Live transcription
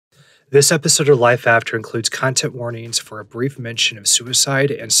This episode of Life After includes content warnings for a brief mention of suicide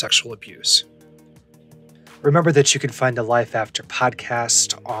and sexual abuse. Remember that you can find the Life After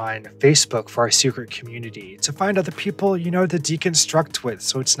podcast on Facebook for our secret community to find other people to deconstruct with,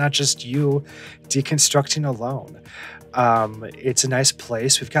 so it's not just you deconstructing alone. It's a nice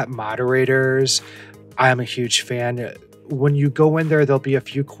place. We've got moderators. I'm a huge fan. When you go in there, there'll be a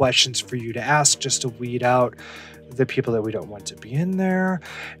few questions for you to ask just to weed out the people that we don't want to be in there,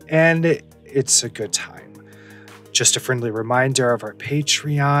 and it's a good time. Just a friendly reminder of our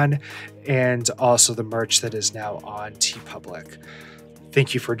Patreon and also the merch that is now on TeePublic.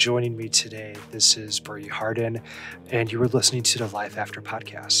 Thank you for joining me today. This is Brady Harden, and you are listening to the Life After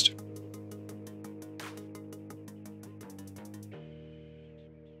podcast.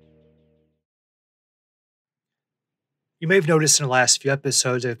 You may have noticed in the last few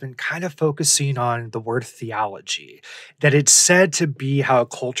episodes, I've been kind of focusing on the word theology, that it's said to be how a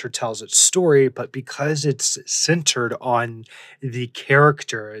culture tells its story, but because it's centered on the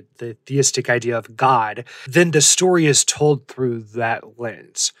character, the theistic idea of God, then the story is told through that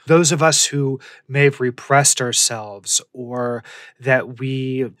lens. Those of us who may have repressed ourselves or that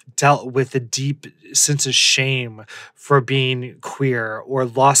we dealt with a deep sense of shame for being queer or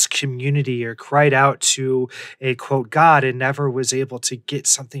lost community or cried out to a quote God and never was able to get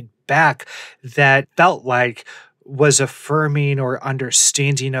something back that felt like was affirming or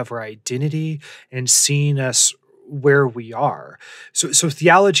understanding of our identity and seeing us where we are. So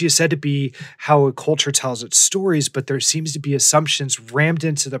theology is said to be how a culture tells its stories, but there seems to be assumptions rammed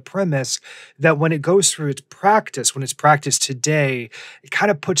into the premise that when it goes through its practice, when it's practiced today, it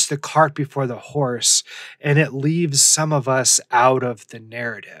kind of puts the cart before the horse and it leaves some of us out of the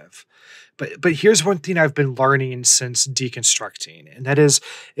narrative. But here's one thing I've been learning since deconstructing, and that is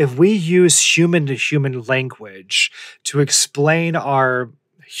if we use human-to-human language to explain our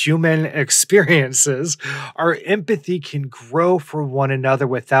human experiences, our empathy can grow for one another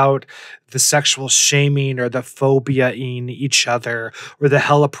without the sexual shaming or the phobia-ing each other or the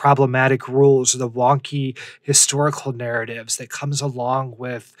hella problematic rules or the wonky historical narratives that comes along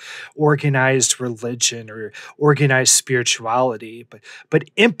with organized religion or organized spirituality. But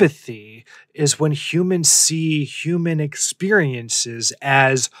empathy is when humans see human experiences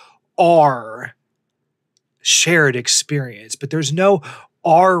as our shared experience, but there's no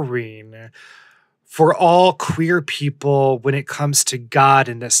R-ing for all queer people when it comes to God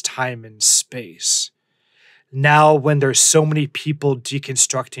in this time and space. Now, when there's so many people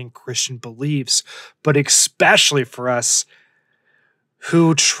deconstructing Christian beliefs, but especially for us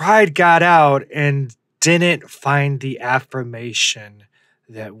who tried God out and didn't find the affirmation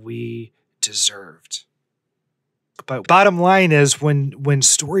that we deserved. But bottom line is when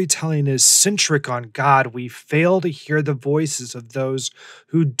storytelling is centric on God, we fail to hear the voices of those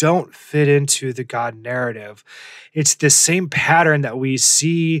who don't fit into the God narrative. It's the same pattern that we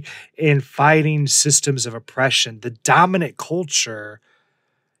see in fighting systems of oppression. The dominant culture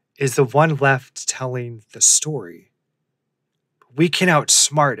is the one left telling the story. We can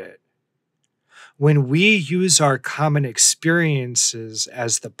outsmart it. When we use our common experiences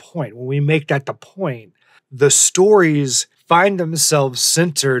as the point, when we make that the point, the stories find themselves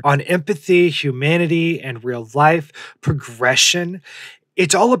centered on empathy, humanity, and real life progression.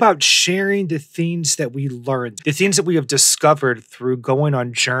 It's all about sharing the things that we learned, the things that we have discovered through going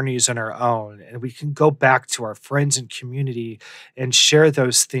on journeys on our own. And we can go back to our friends and community and share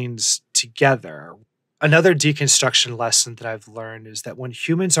those things together. Another deconstruction lesson that I've learned is that when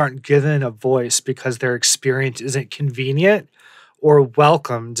humans aren't given a voice because their experience isn't convenient or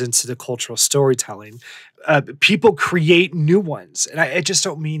welcomed into the cultural storytelling, people create new ones. And I just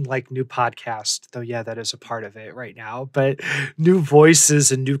don't mean like new podcasts, though, yeah, that is a part of it right now, but new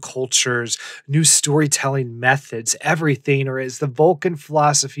voices and new cultures, new storytelling methods, everything, or as the Vulcan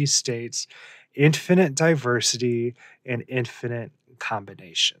philosophy states, infinite diversity and infinite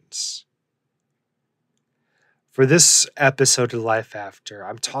combinations. For this episode of Life After,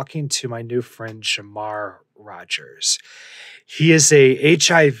 I'm talking to my new friend, Jamar Rogers. He is a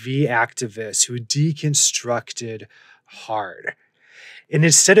HIV activist who deconstructed hard. And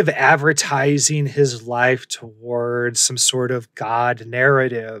instead of advertising his life towards some sort of God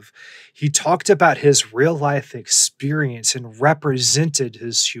narrative, he talked about his real life experience and represented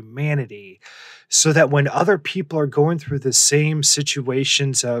his humanity so that when other people are going through the same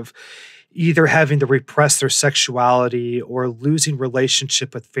situations of either having to repress their sexuality or losing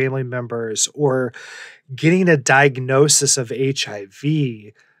relationship with family members or getting a diagnosis of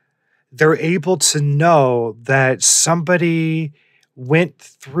HIV, they're able to know that somebody went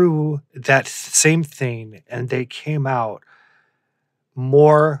through that same thing and they came out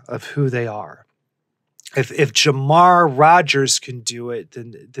more of who they are. If Jamar Rogers can do it,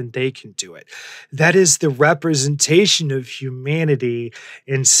 then they can do it. That is the representation of humanity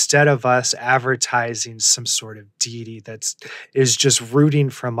instead of us advertising some sort of deity that is just rooting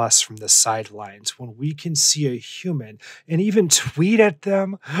from us from the sidelines. When we can see a human and even tweet at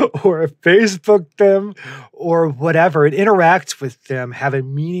them or Facebook them or whatever and interact with them, have a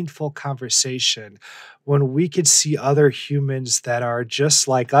meaningful conversation, when we could see other humans that are just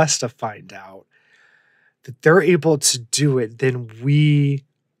like us to find out that they're able to do it, then we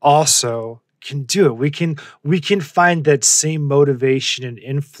also can do it. We can find that same motivation and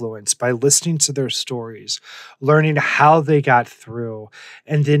influence by listening to their stories, learning how they got through,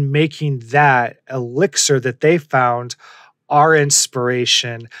 and then making that elixir that they found our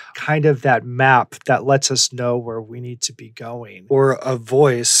inspiration, kind of that map that lets us know where we need to be going, or a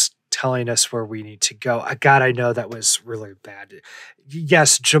voice telling us where we need to go. God, I know that was really bad.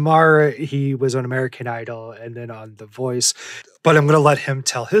 Yes, Jamar, he was on American Idol and then on The Voice, but I'm going to let him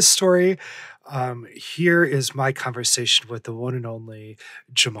tell his story. Here is my conversation with the one and only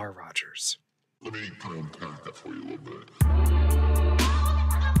Jamar Rogers. Let me kind of unpack that for you a little bit.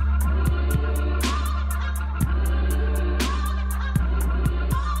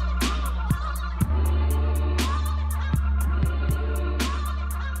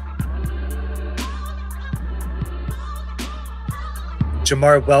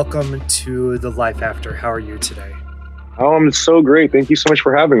 Jamar, welcome to The Life After. How are you today? Oh, I'm so great. Thank you so much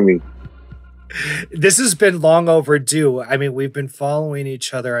for having me. This has been long overdue. I mean, we've been following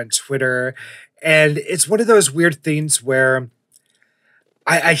each other on Twitter, and it's one of those weird things where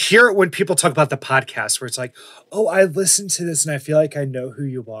I hear it when people talk about the podcast, where it's like, oh, I listened to this and I feel like I know who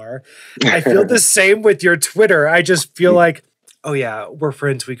you are. I feel the same with your Twitter. I just feel like, oh yeah, we're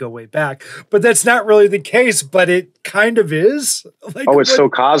friends, we go way back. But that's not really the case, but it kind of is. Like, oh, it's so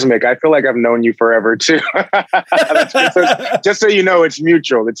cosmic. I feel like I've known you forever too. Just so you know, it's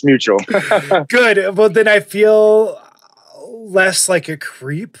mutual. It's mutual. Good. Well, then I feel less like a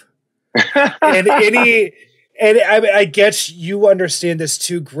creep. And I guess you understand this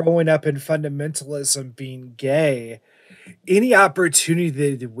too, growing up in fundamentalism, being gay. Any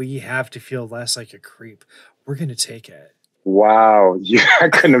opportunity that we have to feel less like a creep, we're going to take it. Wow. Yeah, I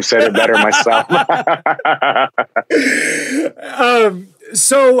couldn't have said it better myself.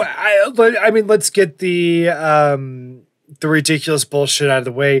 So I mean, let's get the ridiculous bullshit out of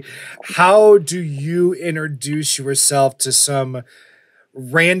the way. How do you introduce yourself to some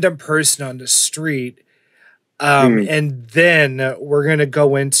random person on the street? And then we're going to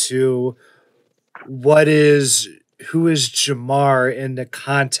go into who is Jamar in the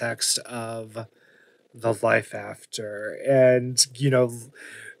context of The Life After, and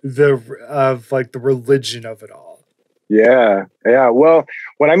the religion of it all. Yeah. Well,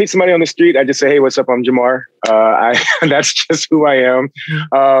 when I meet somebody on the street, I just say, "Hey, what's up? I'm Jamar." That's just who I am.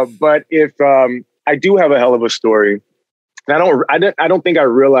 But if I do have a hell of a story, and I don't think I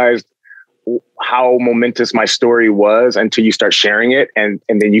realized how momentous my story was until you start sharing it, and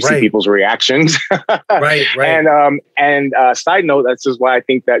then you see people's reactions. Right. And side note, that's just why I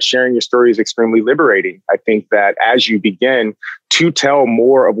think that sharing your story is extremely liberating. I think that as you begin to tell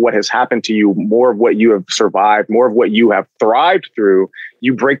more of what has happened to you, more of what you have survived, more of what you have thrived through,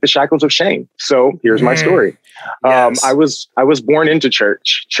 you break the shackles of shame. So here's my story. Yes. I was born into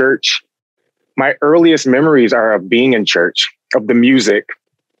church. My earliest memories are of being in church, of the music.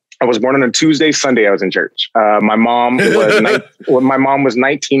 I was born on a Tuesday. Sunday, I was in church. My mom was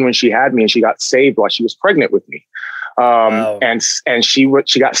 19 when she had me, and she got saved while she was pregnant with me. Wow. And she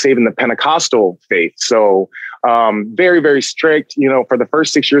got saved in the Pentecostal faith. So very, very strict. For the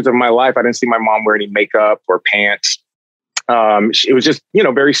first 6 years of my life, I didn't see my mom wear any makeup or pants. It was just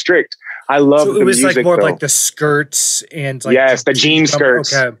very strict. I love the music. So it was like more though. Like the skirts and yes, the jean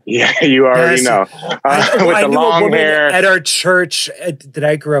skirts. Okay. Yeah, you already know. With the long hair. At our church that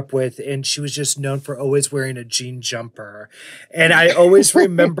I grew up with, and she was just known for always wearing a jean jumper. And I always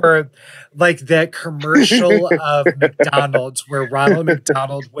remember like that commercial of McDonald's where Ronald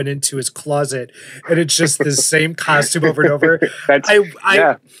McDonald went into his closet, and it's just the same costume over and over.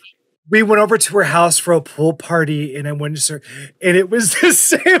 We went over to her house for a pool party, and I went to her, and it was the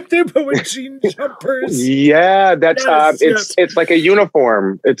same thing, but with jean jumpers. Yeah, that's it's like a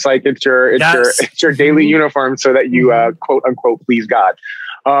uniform. It's like it's your daily uniform, so that you quote unquote please God.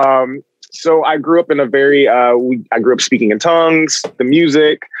 So I grew up in I grew up speaking in tongues, the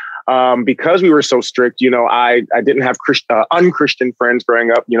music. Because we were so strict, I didn't have unchristian friends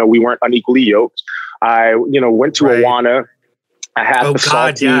growing up. We weren't unequally yoked. I went to Awana. I had the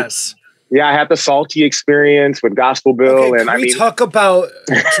salty. Yes. Yeah, I had the salty experience with Gospel Bill, Okay, and can we talk about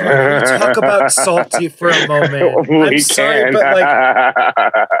salty for a moment? I'm sorry, can. but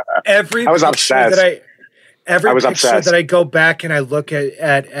like every I was picture that obsessed. I every was picture that obsessed. I go back and I look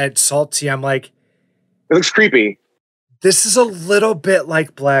at salty, I'm like, It looks creepy. this is a little bit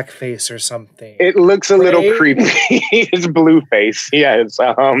like blackface or something. It looks a little right? creepy. It's Blueface. Yes.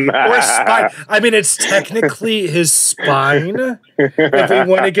 Or spine. I mean, it's technically his spine, if we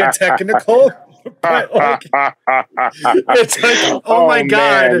want to get technical. But like, it's like, oh my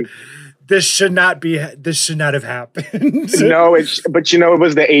God, man. this should not have happened. No, but it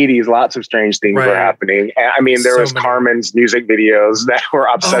was the 80s. Lots of strange things were Right. happening. I mean, there So was many. Carmen's music videos that were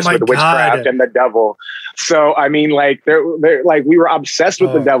obsessed my with witchcraft God. and the devil. So I mean, like they're like we were obsessed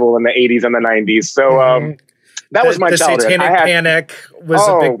with the devil in the 80s and the 90s. So that was my the childhood. Satanic Panic was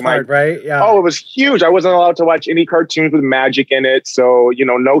a big part, right? Yeah. Oh, it was huge. I wasn't allowed to watch any cartoons with magic in it. So,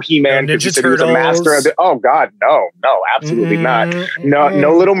 no He-Man. No Ninja because he was a master of Turtles. it. Oh God, no, absolutely not.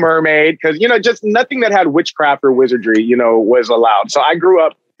 No Little Mermaid. Because, just nothing that had witchcraft or wizardry, was allowed. So I grew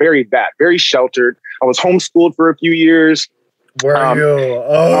up very sheltered. I was homeschooled for a few years. Were you?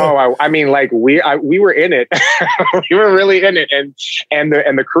 I mean, like we were in it. We were really in it, and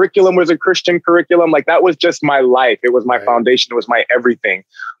the curriculum was a Christian curriculum. Like that was just my life. It was my foundation. It was my everything.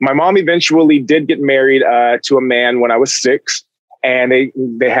 My mom eventually did get married to a man when I was 6, and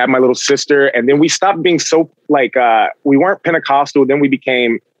they had my little sister. And then we stopped being so like we weren't Pentecostal. Then we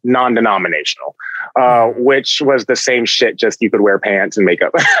became non-denominational, which was the same shit. Just you could wear pants and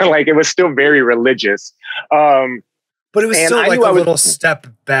makeup. Like it was still very religious. But it was still like a little step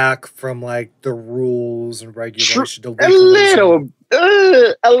back from like the rules and regulation. A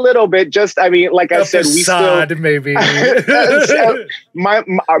little bit. Just, I mean, like I said, we still maybe.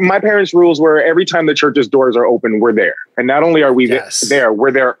 my parents' rules were every time the church's doors are open, we're there, and not only are we there,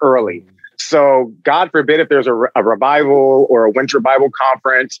 we're there early. So, God forbid if there's a revival or a winter Bible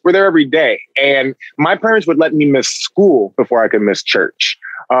conference, we're there every day. And my parents would let me miss school before I could miss church.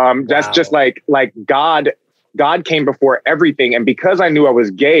 That's just like God came before everything. And because I knew I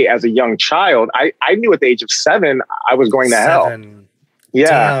was gay as a young child, I knew at the age of 7, I was going to hell.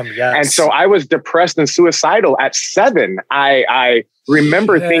 Yeah. Damn, yes. And so I was depressed and suicidal at 7. I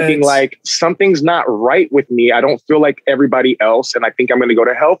remember thinking like something's not right with me. I don't feel like everybody else. And I think I'm going to go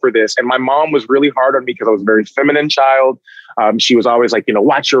to hell for this. And my mom was really hard on me because I was a very feminine child. She was always like,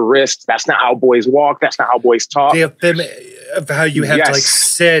 watch your wrists. That's not how boys walk. That's not how boys talk. Of how you have to like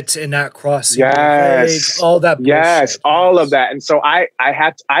sit and not cross your legs, all that bullshit. Yes, all of that. And so I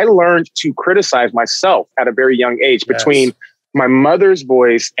learned to criticize myself at a very young age between my mother's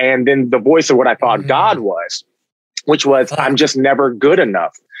voice and then the voice of what I thought God was, which was I'm just never good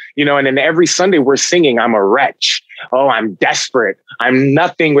enough. And then every Sunday we're singing, I'm a wretch. Oh, I'm desperate. I'm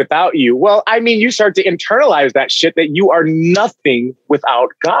nothing without you. Well, I mean, you start to internalize that shit that you are nothing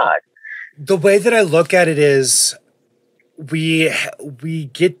without God. The way that I look at it is we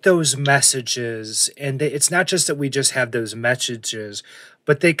get those messages, and it's not just that we just have those messages,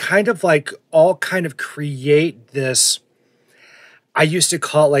 but they kind of like all kind of create this. I used to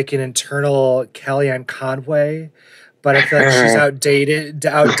call it like an internal Kellyanne Conway, but I feel like she's outdated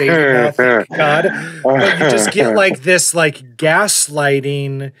now, thank God. But you just get like this like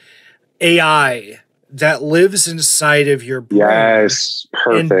gaslighting AI that lives inside of your brain. Yes,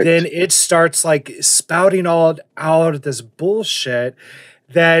 perfect. And then it starts like spouting all out of this bullshit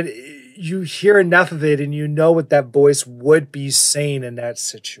that you hear enough of it and you know what that voice would be saying in that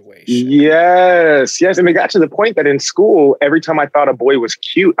situation. Yes. And it got to the point that in school, every time I thought a boy was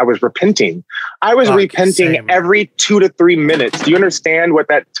cute, I was repenting. I was repenting every 2 to 3 minutes. Do you understand what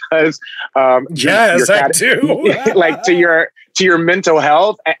that does? Yes, I do. Like to your mental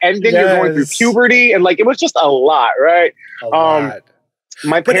health. And then you're going through puberty. And like, it was just a lot, right? A lot.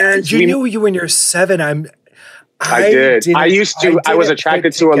 My parents. You knew when you're 7, I did. I was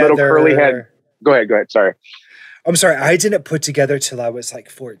attracted to a little curly head. Go ahead. Sorry. I'm sorry. I didn't put together till I was like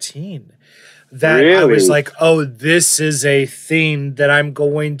 14. That really? I was like, oh, this is a thing that I'm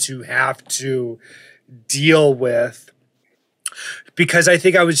going to have to deal with. Because I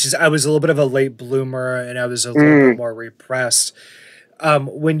think I was a little bit of a late bloomer and I was a little bit more repressed.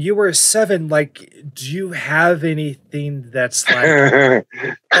 When you were 7, like, do you have anything that's like,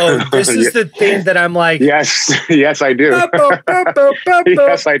 oh, this is the thing that I'm like, yes, I do. Yes, I do. Like,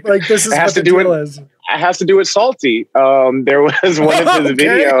 this is what the deal is. It has to do with Salty. There was one of his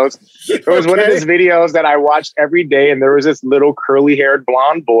videos. There was one of his videos that I watched every day, and there was this little curly-haired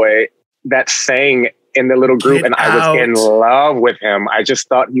blonde boy that sang in the little group, and I was in love with him. I just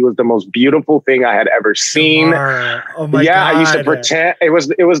thought he was the most beautiful thing I had ever seen. Oh my God. I used to pretend it was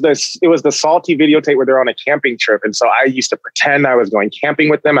the Salty videotape where they're on a camping trip, and so I used to pretend I was going camping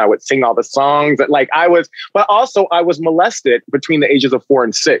with them. I would sing all the songs but also I was molested between the ages of 4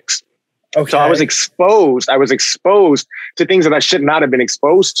 and 6. Okay. So I was exposed to things that I should not have been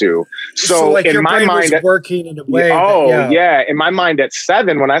exposed to. So like in your my brain mind, was working in a way. In my mind at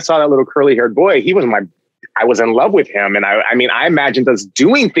 7, when I saw that little curly haired boy, I was in love with him. And I imagined us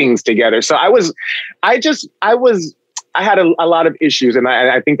doing things together. So I had a lot of issues, and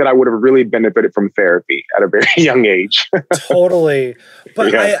I think that I would have really benefited from therapy at a very young age. Totally.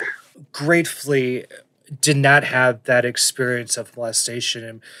 But I gratefully did not have that experience of molestation.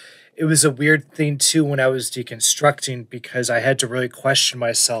 And it was a weird thing too when I was deconstructing, because I had to really question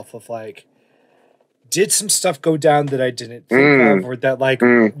myself of like, did some stuff go down that I didn't think of, or that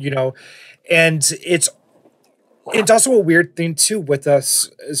and it's also a weird thing too with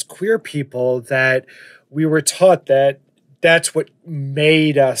us as queer people, that we were taught that that's what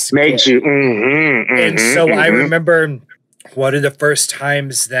made us you. And so I remember one of the first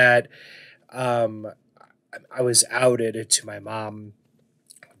times that I was outed to my mom.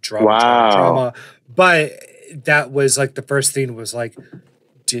 Drama. But that was like the first thing was like,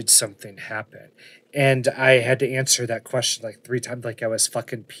 did something happen? And I had to answer that question like 3 times, like I was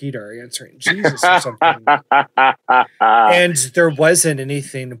fucking Peter answering Jesus or something. And there wasn't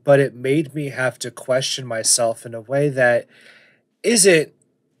anything, but it made me have to question myself in a way that isn't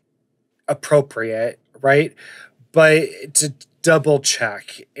appropriate, right? But to double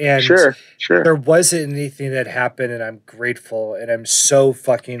check. And sure. There wasn't anything that happened, and I'm grateful, and I'm so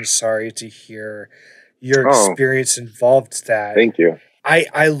fucking sorry to hear your experience involved that. Thank you.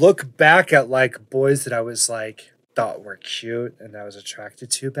 I look back at like boys that I was like thought were cute and I was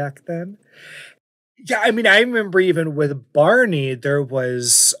attracted to back then. Yeah, I mean, I remember even with Barney, there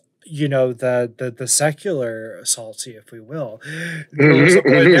was, the secular Salty, if we will. There was a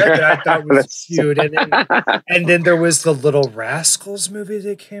boy there that I thought was cute. And then there was the Little Rascals movie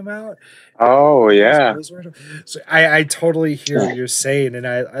that came out. Oh, yeah. So I totally hear what you're saying. And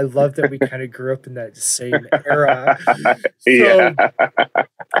I love that we kind of grew up in that same era. So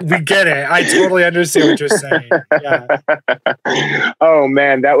we get it. I totally understand what you're saying. Yeah. Oh,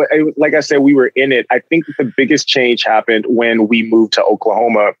 man. Like I said, we were in it. I think the biggest change happened when we moved to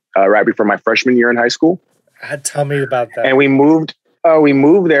Oklahoma right before my freshman year in high school. Tell me about that. And we moved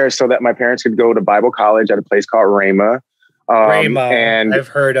there so that my parents could go to Bible college at a place called Rhema. And I've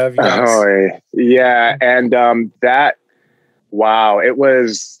heard of. Yes. Oh, yeah. And it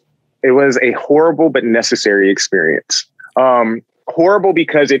was a horrible but necessary experience. Horrible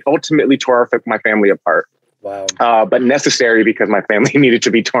because it ultimately tore my family apart. Wow. But necessary because my family needed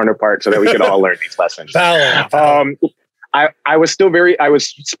to be torn apart so that we could all learn these lessons. Valid. I was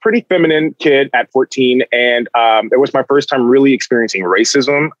a pretty feminine kid at 14. And it was my first time really experiencing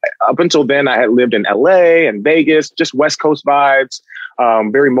racism. Up until then, I had lived in LA and Vegas, just West Coast vibes,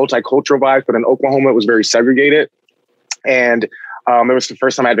 very multicultural vibes. But in Oklahoma, it was very segregated. And it was the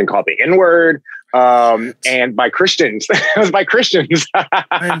first time I'd been called the N-word. And by Christians. It was by Christians.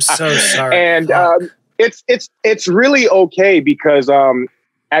 I'm so sorry. And it's really okay because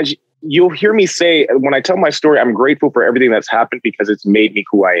as you'll hear me say, when I tell my story, I'm grateful for everything that's happened because it's made me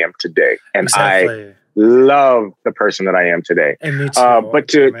who I am today. And exactly. I love the person that I am today. And me too. But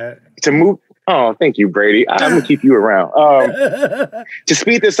to move, thank you, Brady. I'm going to keep you around. To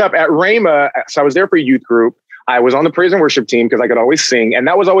speed this up, at Rhema, so I was there for youth group. I was on the praise and worship team because I could always sing. And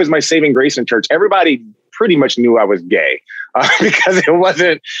that was always my saving grace in church. Everybody pretty much knew I was gay because it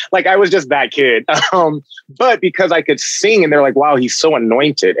wasn't like I was just that kid. But because I could sing and they're like, wow, he's so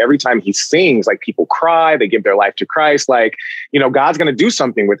anointed. Every time he sings, like people cry, they give their life to Christ. Like, God's going to do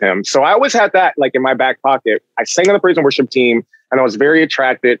something with him. So I always had that like in my back pocket. I sang on the praise and worship team and I was very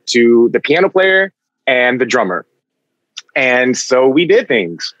attracted to the piano player and the drummer. And so we did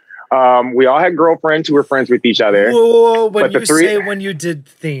things. We all had girlfriends who were friends with each other. Whoa, when you did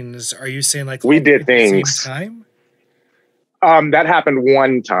things, are you saying like we did things? Time? That happened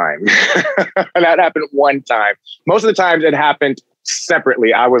one time. Most of the times it happened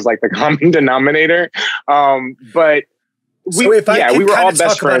separately. I was like the common denominator. But we were all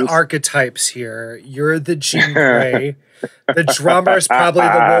best friends. About archetypes here, you're the Jean Grey. The drummer is probably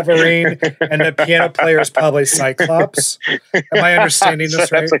the Wolverine, and the piano player is probably Cyclops. Am I understanding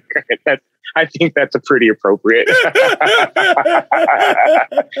this right? I think that's a pretty appropriate.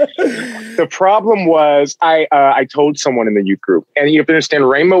 The problem was I told someone in the youth group, and you have to understand,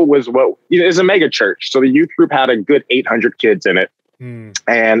 Rhema was is a mega church, so the youth group had a good 800 kids in it.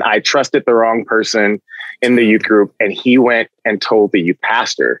 And I trusted the wrong person in the youth group, and he went and told the youth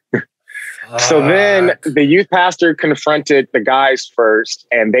pastor. So then the youth pastor confronted the guys first,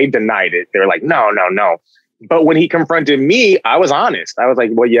 and they denied it. They were like, no, no, no. But when he confronted me, I was honest. I was like,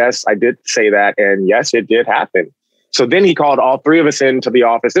 well, yes, I did say that. And yes, it did happen. So then he called all three of us into the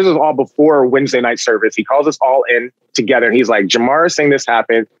office. This was all before Wednesday night service. He calls us all in together. And he's like, Jamar is saying this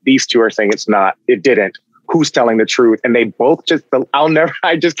happened. These two are saying it's not. It didn't. Who's telling the truth? And they both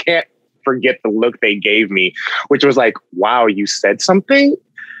I just can't forget the look they gave me, which was like, wow, you said something?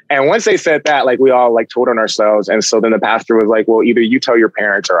 And once they said that, like, we all like told on ourselves. And so then the pastor was like, well, either you tell your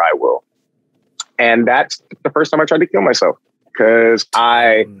parents or I will. And that's the first time I tried to kill myself, because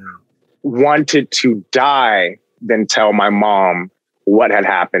I wanted to die than tell my mom what had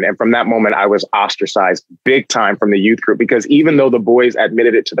happened. And from that moment, I was ostracized big time from the youth group, because even though the boys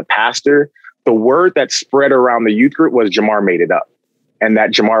admitted it to the pastor, the word that spread around the youth group was Jamar made it up. And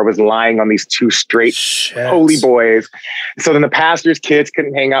that Jamar was lying on these two straight holy boys. So then the pastor's kids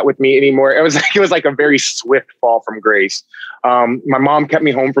couldn't hang out with me anymore. It was like a very swift fall from grace. My mom kept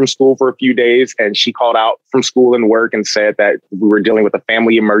me home from school for a few days, and she called out from school and work and said that we were dealing with a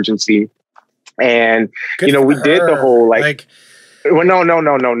family emergency. And, we did the whole well, no.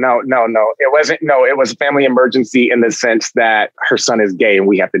 It wasn't. No, it was a family emergency in the sense that her son is gay and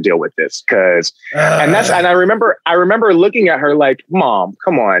we have to deal with this. And I remember looking at her like, Mom,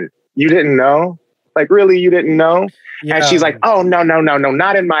 come on. You didn't know? Like, really? You didn't know? Yeah. And she's like, oh, no,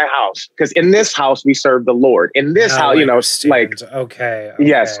 not in my house. Because in this house, we serve the Lord. In this house, okay.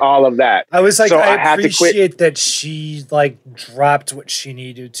 Yes, all of that. I was like, so I appreciate that she dropped what she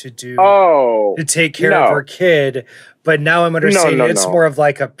needed to do to take care of her kid. But now I'm understanding it's more of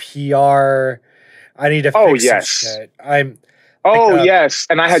like a PR. I need to fix some shit. Yes.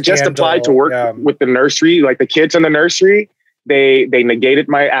 And I had just applied to work with the nursery, like the kids in the nursery. They negated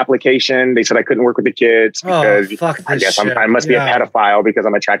my application. They said I couldn't work with the kids because I guess I must be a pedophile because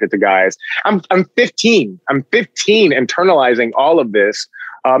I'm attracted to guys. I'm 15. I'm 15 internalizing all of this.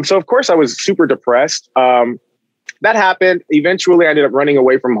 So of course I was super depressed. That happened. Eventually I ended up running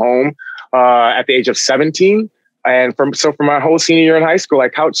away from home at the age of 17. And for my whole senior year in high school, I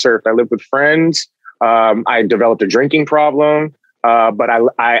couch surfed. I lived with friends. I developed a drinking problem. But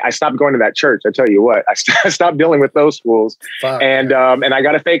I stopped going to that church. I tell you what, I stopped dealing with those fools. And I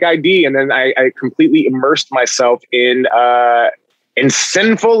got a fake ID, and then I completely immersed myself in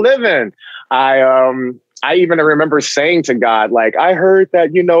sinful living. I even remember saying to God, like, I heard that,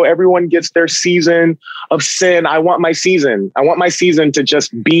 everyone gets their season of sin. I want my season. I want my season to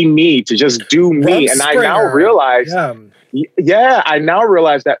just be me, to just do me. And I now realize, I now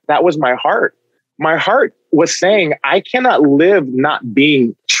realize that was my heart. My heart was saying, I cannot live not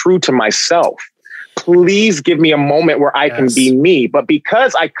being true to myself. Please give me a moment where I can be me. But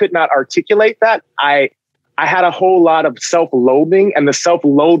because I could not articulate that, I had a whole lot of self-loathing, and the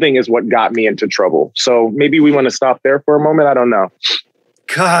self-loathing is what got me into trouble. So maybe we want to stop there for a moment. I don't know.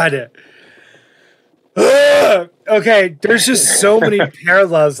 God. Okay. There's just so many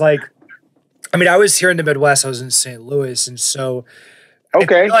parallels. I was here in the Midwest. I was in St. Louis. And so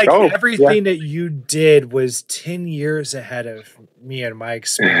everything that you did was 10 years ahead of me and my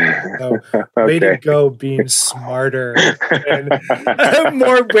experience. So way to go being smarter and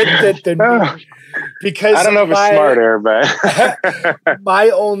more with it than me. Because I don't know if it's smarter, but my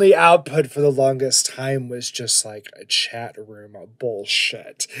only output for the longest time was just like a chat room of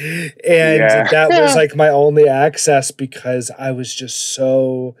bullshit. And that was like my only access, because I was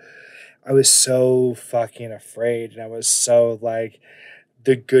so fucking afraid. And I was so like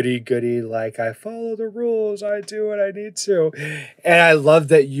the goody, like, I follow the rules, I do what I need to. And I love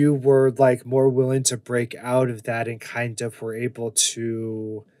that you were like more willing to break out of that and kind of were able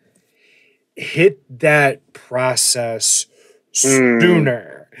to hit that process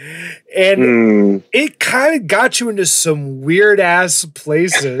sooner. And it kind of got you into some weird ass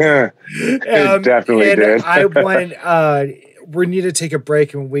places. It definitely did. We need to take a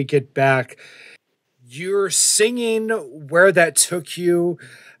break, and when we get back, you're singing where that took you.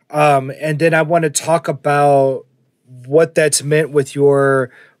 And then I want to talk about what that's meant with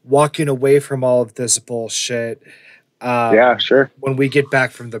your walking away from all of this bullshit. Sure. When we get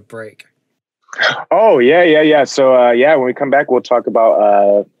back from the break. Oh, yeah. So, when we come back, we'll talk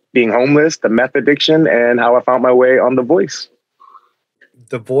about being homeless, the meth addiction, and how I found my way on The Voice.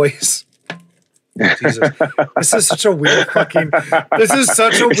 The Voice. Jesus. This is such a weird fucking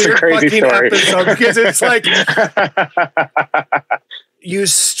episode, because it's like you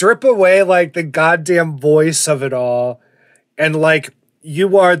strip away like the goddamn voice of it all, and like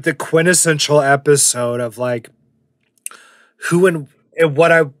you are the quintessential episode of like who and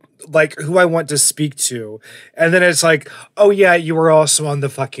what I like, who I want to speak to. And then it's like, oh yeah, you were also on The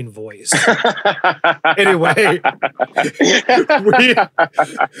Fucking Voice. Anyway,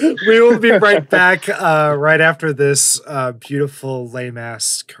 we will be right back right after this beautiful lame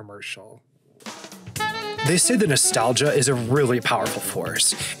ass commercial. They say that nostalgia is a really powerful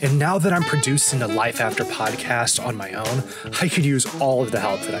force, and now that I'm producing a Life After podcast on my own, I could use all of the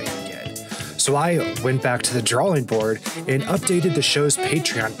help that I can get. So I went back to the drawing board and updated the show's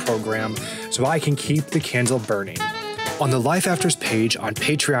Patreon program so I can keep the candle burning. On the Life Afters page on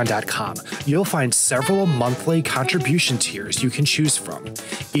patreon.com, you'll find several monthly contribution tiers you can choose from.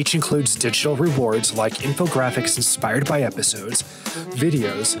 Each includes digital rewards like infographics inspired by episodes,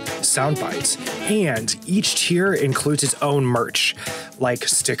 videos, sound bites, and each tier includes its own merch, like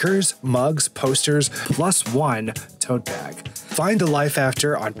stickers, mugs, posters, plus one tote bag. Find the Life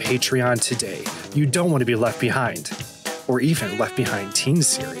After on Patreon today. You don't want to be left behind, or even Left Behind teen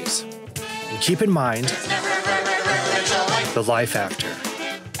series. And keep in mind, The Life After.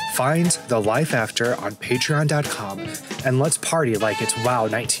 Find The Life After on patreon.com and let's party like it's WoW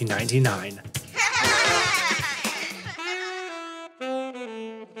 1999.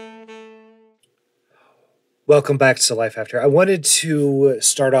 Welcome back to Life After. I wanted to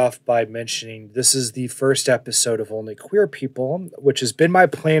start off by mentioning this is the first episode of Only Queer People, which has been my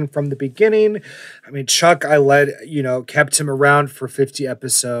plan from the beginning. I mean, Chuck, kept him around for 50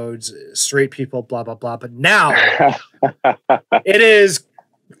 episodes, straight people, blah, blah, blah. But now it is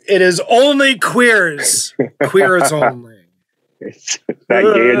only queers. Queers only. It's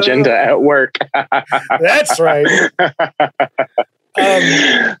that gay agenda at work. That's right.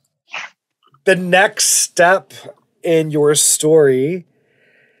 The next step in your story,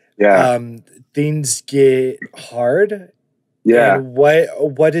 things get hard. Yeah. And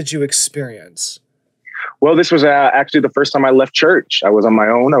what did you experience? Well, this was actually the first time I left church. I was on my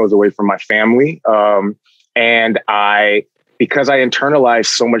own. I was away from my family. And because I internalized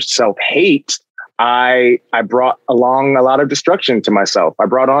so much self-hate, I brought along a lot of destruction to myself. I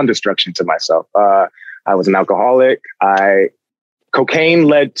brought on destruction to myself. I was an alcoholic. Cocaine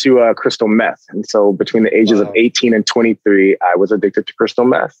led to crystal meth. And so between the ages of 18 and 23, I was addicted to crystal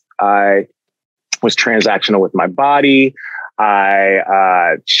meth. I was transactional with my body.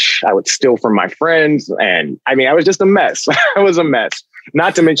 I would steal from my friends. And I mean, I was just a mess. I was a mess.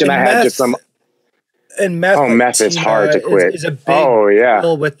 Not to mention had just some... And meth, meth is hard to quit. Is a big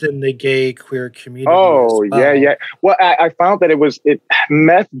deal within the gay queer community. Yeah. Well, I found that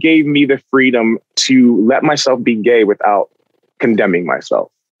meth gave me the freedom to let myself be gay without condemning myself.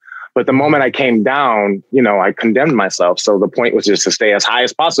 But the moment I came down, I condemned myself. So the point was just to stay as high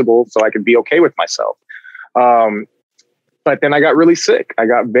as possible so I could be okay with myself. But then I got really sick. I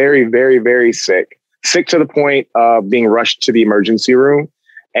got very, very, very sick. Sick to the point of being rushed to the emergency room.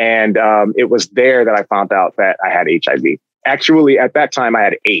 And it was there that I found out that I had HIV. Actually, at that time, I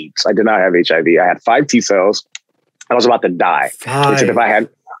had AIDS. I did not have HIV. I had 5 T cells. I was about to die. They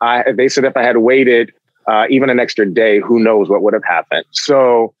said if I had waited even an extra day, who knows what would have happened.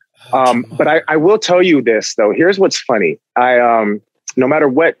 So, but I will tell you this, though. Here's what's funny. No matter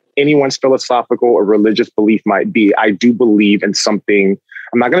what anyone's philosophical or religious belief might be, I do believe in something.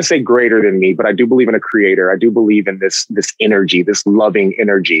 I'm not going to say greater than me, but I do believe in a creator. I do believe in this energy, this loving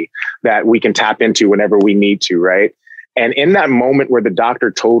energy that we can tap into whenever we need to, right? And in that moment where the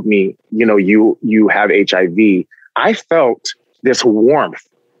doctor told me, you have HIV, I felt this warmth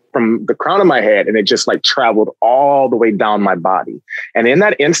from the crown of my head, and it just like traveled all the way down my body. And in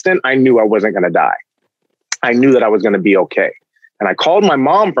that instant, I knew I wasn't going to die. I knew that I was going to be okay. And I called my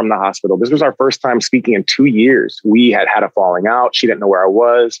mom from the hospital. This was our first time speaking in 2 years. We had a falling out. She didn't know where I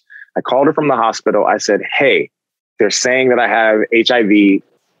was. I called her from the hospital. I said, hey, they're saying that I have HIV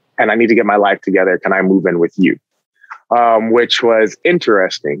and I need to get my life together. Can I move in with you? Which was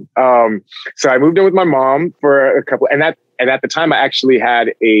interesting. So I moved in with my mom for a couple, and at the time I actually had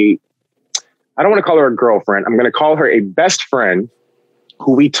I don't want to call her a girlfriend. I'm going to call her a best friend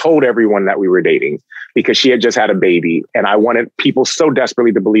who we told everyone that we were dating because she had just had a baby. And I wanted people so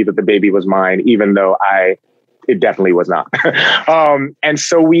desperately to believe that the baby was mine, even though it definitely was not. And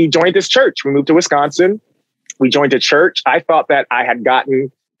so we joined this church. We moved to Wisconsin. We joined a church. I thought that I had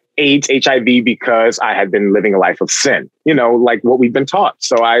gotten AIDS, HIV because I had been living a life of sin, like what we've been taught.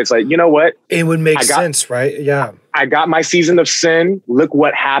 So I was like, you know what? It would make sense, right? Yeah. I got my season of sin. Look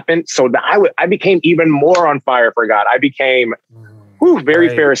what happened. So I became even more on fire for God. I became very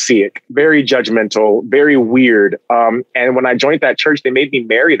Pharisaic, very judgmental, very weird. And when I joined that church, they made me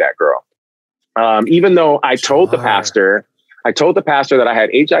marry that girl. Even though I told the pastor that I had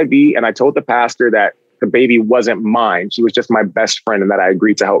HIV, and I told the pastor that the baby wasn't mine. She was just my best friend and that I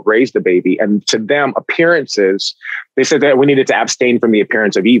agreed to help raise the baby. And to them, appearances, they said that we needed to abstain from the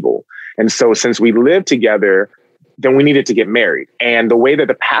appearance of evil. And so since we lived together, then we needed to get married. And the way that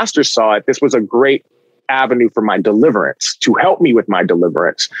the pastor saw it, this was a great avenue for my deliverance, to help me with my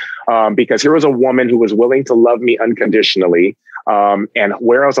deliverance. Because here was a woman who was willing to love me unconditionally. And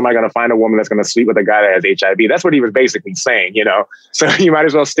where else am I going to find a woman that's going to sleep with a guy that has HIV? That's what he was basically saying, you know? So you might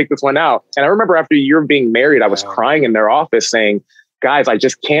as well stick this one out. And I remember after a year of being married, I was crying in their office saying, guys, I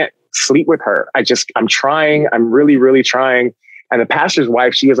just can't sleep with her. I'm trying. I'm really, really trying. And the pastor's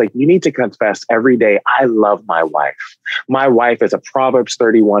wife, she was like, you need to confess every day, I love my wife. My wife is a Proverbs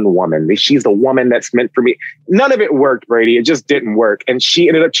 31 woman. She's the woman that's meant for me. None of it worked, Brady. It just didn't work. And she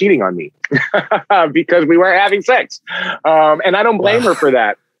ended up cheating on me because we weren't having sex. And I don't blame her for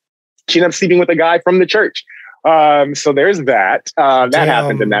that. She ended up sleeping with a guy from the church. So there's that. That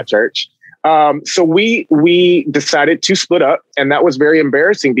happened in that church. So we decided to split up. And that was very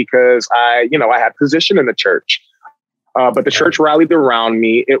embarrassing because I had position in the church. But the church rallied around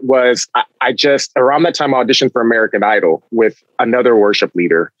me. It was, I just, around that time, I auditioned for American Idol with another worship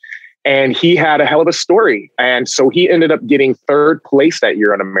leader. And he had a hell of a story. And so he ended up getting third place that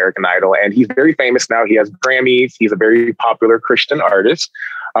year on American Idol. And he's very famous now. He has Grammys. He's a very popular Christian artist.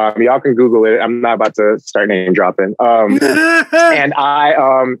 Y'all can Google it. I'm not about to start name dropping. And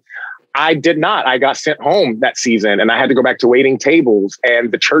I did not. I got sent home that season and I had to go back to waiting tables.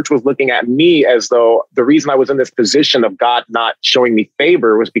 And the church was looking at me as though the reason I was in this position of God not showing me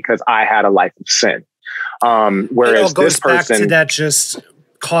favor was because I had a life of sin. Whereas this person, back to that just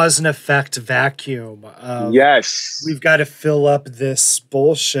cause and effect vacuum. Yes. We've got to fill up this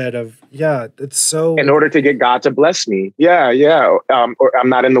bullshit of, it's so. In order to get God to bless me. Yeah. Or I'm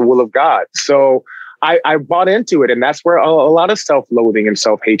not in the will of God. So I bought into it, and that's where a lot of self-loathing and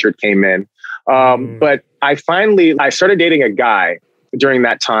self-hatred came in. But I started dating a guy during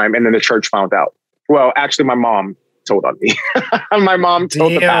that time, and then the church found out. Well, actually, my mom told on me. My mom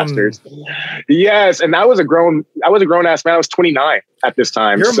told the pastors. Yes, and I was a grown ass man. I was 29 at this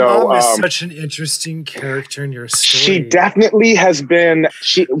time. Your mom is such an interesting character in your story. She definitely has been.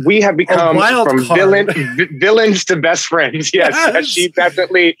 We have become from villains to best friends. Yes, she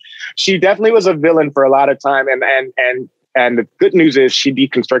definitely was a villain for a lot of time. And the good news is she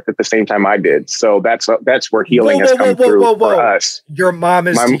deconstructed at the same time I did. So that's where healing has come through for us. Your mom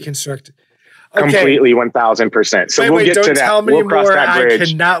is deconstructed. Okay. Completely 1000%. So we'll get to that. Tell me we'll cross more. that bridge. I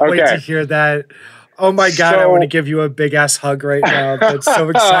cannot wait to hear that. Oh my God, I want to give you a big ass hug right now. That's so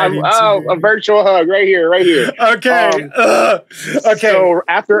exciting. A virtual hug right here. Okay. Okay. So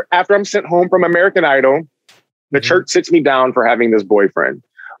after I'm sent home from American Idol, the church sits me down for having this boyfriend.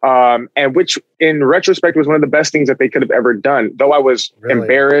 And which in retrospect was one of the best things that they could have ever done. Though I was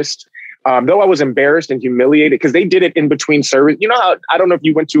embarrassed. Though I was embarrassed and humiliated because they did it in between service. You know how, I don't know if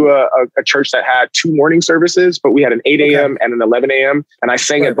you went to a church that had 2 morning services, but we had an 8 a.m. and an 11 a.m. And I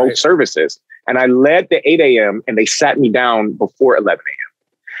sang at both services. And I led the 8 a.m. and they sat me down before 11 a.m.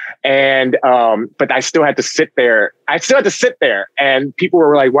 And, but I still had to sit there. And people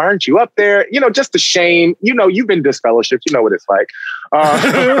were like, why aren't you up there? You know, just the shame, you've been disfellowshipped. You know what it's like.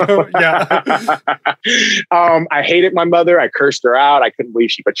 I hated my mother. I cursed her out. I couldn't believe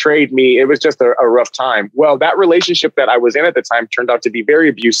she betrayed me. It was just a rough time. Well, that relationship that I was in at the time turned out to be very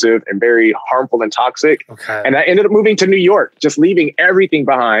abusive and very harmful and toxic. Okay. And I ended up moving to New York, just leaving everything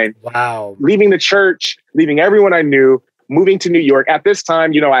behind. Wow. Leaving the church, leaving everyone I knew. Moving to New York at this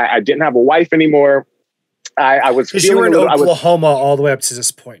time, I didn't have a wife anymore. I was feeling you were in Oklahoma all the way up to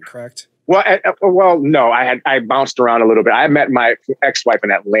this point, correct? Well, no. I bounced around a little bit. I met my ex-wife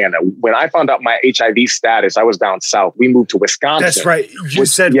in Atlanta. When I found out my HIV status, I was down south. We moved to Wisconsin. That's right. You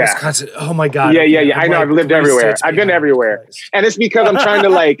said Wisconsin. Oh my God. Yeah. I know. I've lived everywhere. I've been everywhere, and it's because I'm trying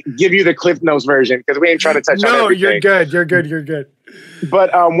to give you the Cliff Notes version because we ain't trying to touch on everything. You're good.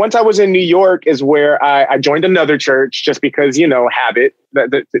 But once I was in New York is where I joined another church just because, habit.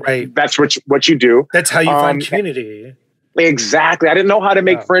 Right. That's what you do. That's how you find community. Exactly. I didn't know how to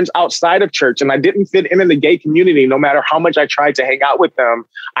make friends outside of church, and I didn't fit in the gay community. No matter how much I tried to hang out with them,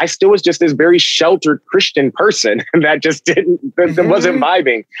 I still was just this very sheltered Christian person that just that wasn't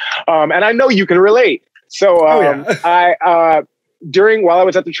vibing. And I know you can relate. So while I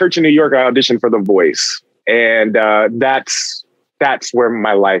was at the church in New York, I auditioned for The Voice, and that's where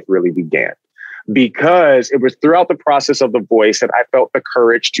my life really began. Because it was throughout the process of The Voice that I felt the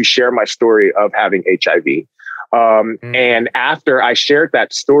courage to share my story of having HIV. And after I shared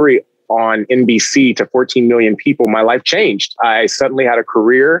that story on NBC to 14 million people, my life changed. I suddenly had a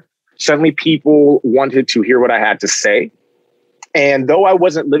career. Suddenly people wanted to hear what I had to say. And though I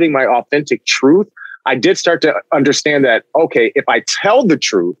wasn't living my authentic truth, I did start to understand that, okay, if I tell the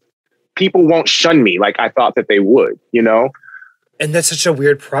truth, people won't shun me like I thought that they would, you know? And that's such a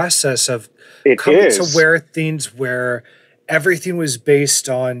weird process of It coming to is. where things where everything was based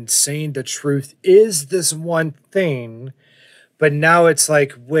on saying the truth is this one thing. But now it's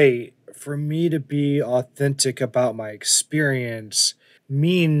like, wait, for me to be authentic about my experience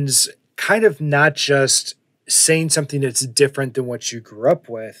means kind of not just saying something that's different than what you grew up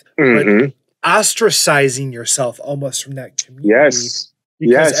with, but ostracizing yourself almost from that community. Yes.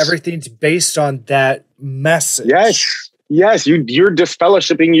 Because Yes. everything's based on that message. Yes. Yes. You're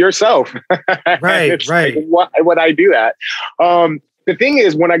disfellowshipping yourself. Right. Right. Like, why would I do that? The thing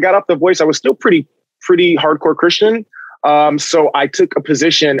is, when I got off The Voice, I was still pretty hardcore Christian. So I took a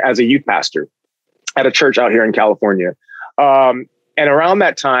position as a youth pastor at a church out here in California. And around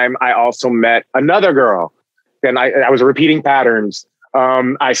that time, I also met another girl. Then I was repeating patterns.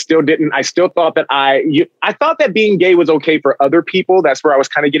 I still thought that I thought that being gay was okay for other people. That's where I was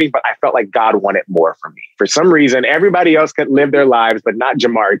kind of getting, but I felt like God wanted more from me. For some reason, everybody else could live their lives, but not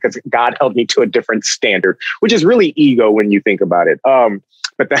Jamar, because God held me to a different standard, which is really ego when you think about it.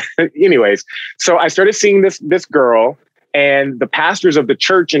 Anyways, so I started seeing this girl, and the pastors of the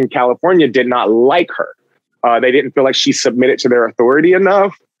church in California did not like her. They didn't feel like she submitted to their authority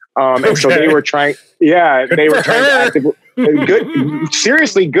enough. And so they were trying, they were trying to actively,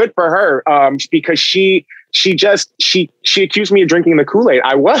 seriously good for her. Because she accused me of drinking the Kool-Aid.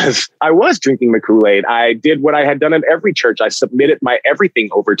 I was drinking the Kool-Aid. I did what I had done in every church. I submitted my everything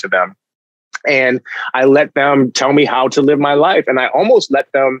over to them, and I let them tell me how to live my life. And I almost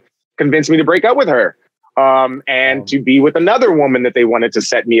let them convince me to break up with her. And to be with another woman that they wanted to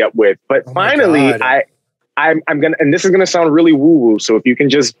set me up with. But finally, I'm gonna, and this is gonna sound really woo-woo, so if you can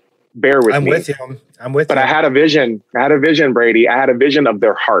just bear with me. I'm with you. But I had a vision, Brady. I had a vision of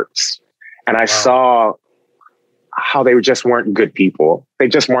their hearts. And I saw how they just weren't good people. They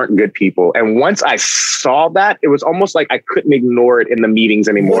just weren't good people. And once I saw that, it was almost like I couldn't ignore it in the meetings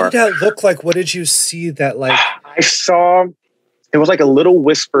anymore. What did that look like? What did you see that like? I saw, it was like a little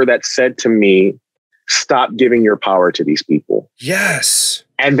whisper that said to me, stop giving your power to these people. Yes.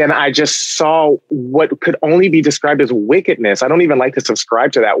 And then I just saw what could only be described as wickedness. I don't even like to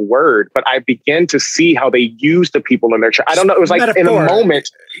subscribe to that word, but I began to see how they used the people in their church. I don't know. It was like in a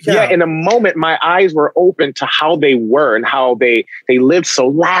moment. Yeah, in a moment, my eyes were open to how they were and how they lived so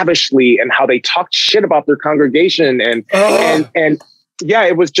lavishly and how they talked shit about their congregation. And yeah,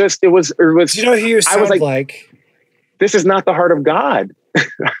 it was. You know who you sound like? This is not the heart of God.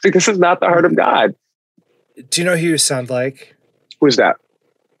 This is not the heart of God. Do you know who you sound like? Who's that?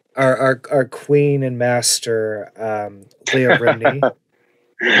 Our queen and master, Leah Remini.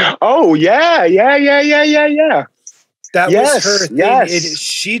 Oh, yeah. That was her thing. Yes.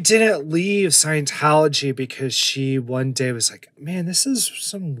 She didn't leave Scientology because she one day was like, man, this is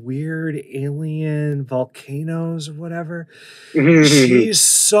some weird alien volcanoes or whatever. She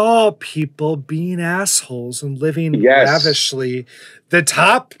saw people being assholes and living lavishly. The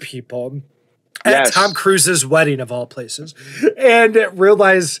top people at Tom Cruise's wedding of all places, and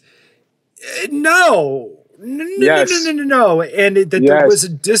realized no. And that there was a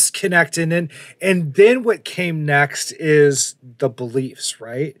disconnect and then what came next is the beliefs,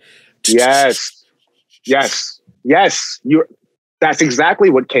 right? Yes. That's exactly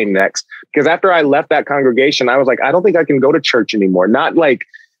what came next. Because after I left that congregation, I was like, I don't think I can go to church anymore. Not like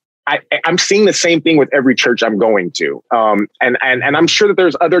I'm seeing the same thing with every church I'm going to. And I'm sure that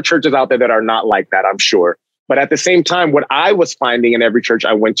there's other churches out there that are not like that, I'm sure. But at the same time, what I was finding in every church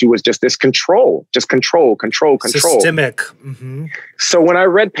I went to was just this control. Systemic. Mm-hmm. So when I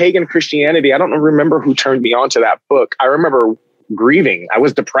read Pagan Christianity, I don't remember who turned me on to that book. I remember grieving. I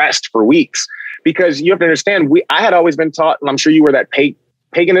was depressed for weeks because you have to understand, I had always been taught, and I'm sure you were, that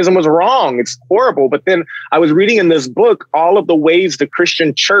paganism was wrong. It's horrible. But then I was reading in this book all of the ways the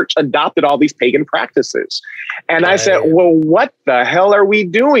Christian church adopted all these pagan practices. And I said, well, what the hell are we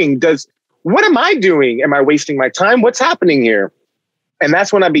doing? What am I doing? Am I wasting my time? What's happening here? And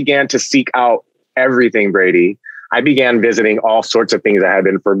that's when I began to seek out everything, Brady. I began visiting all sorts of things that had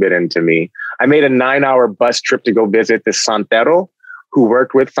been forbidden to me. I made a 9-hour bus trip to go visit this Santero who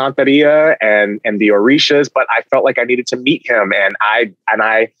worked with Santeria and the Orishas, but I felt like I needed to meet him. And I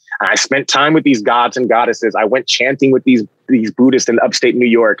spent time with these gods and goddesses. I went chanting with these Buddhists in upstate New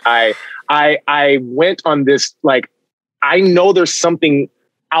York. I went on this, like, I know there's something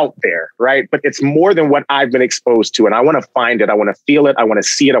out there, right? But it's more than what I've been exposed to. And I want to find it. I want to feel it. I want to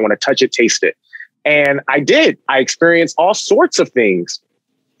see it. I want to touch it, taste it. And I did. I experienced all sorts of things.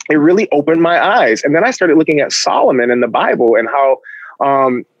 It really opened my eyes. And then I started looking at Solomon in the Bible and how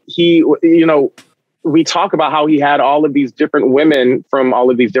he, we talk about how he had all of these different women from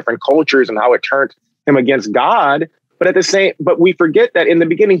all of these different cultures and how it turned him against God. But we forget that in the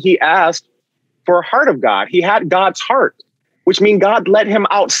beginning, he asked for a heart of God. He had God's heart, which means God led him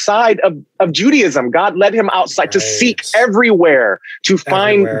outside of Judaism. God led him outside to seek everywhere, to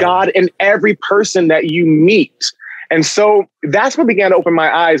find God in every person that you meet. And so that's what began to open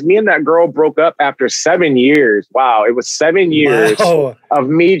my eyes. Me and that girl broke up after 7 years. Wow. It was 7 years of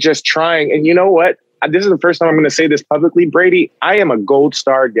me just trying. And you know what? This is the first time I'm going to say this publicly, Brady. I am a gold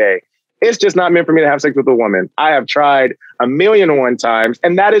star gay. It's just not meant for me to have sex with a woman. I have tried 1,000,001 times,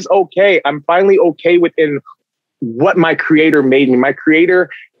 and that is okay. I'm finally okay within what my creator made me. My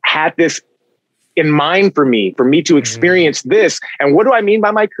creator had this in mind for me to experience this. And what do I mean by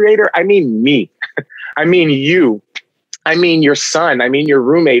my creator? I mean me. I mean you. I mean your son. I mean your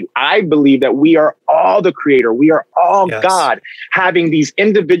roommate. I believe that we are all the creator. We are all God, having these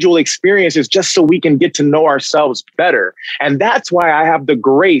individual experiences just so we can get to know ourselves better. And that's why I have the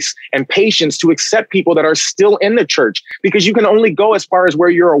grace and patience to accept people that are still in the church, because you can only go as far as where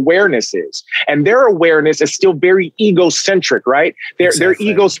your awareness is. And their awareness is still very egocentric, right? Their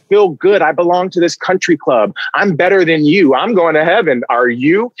egos feel good. I belong to this country club. I'm better than you. I'm going to heaven. Are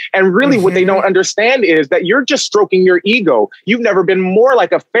you? And really what they don't understand is that you're just stroking your ego. You've never been more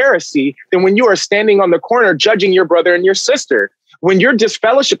like a Pharisee than when you are standing on the corner judging your brother and your sister. When you're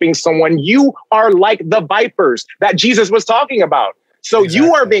disfellowshipping someone, you are like the vipers that Jesus was talking about. So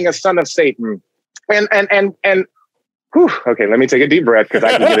you are being a son of Satan. And whew, okay, let me take a deep breath because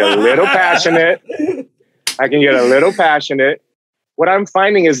I can get a little passionate. What I'm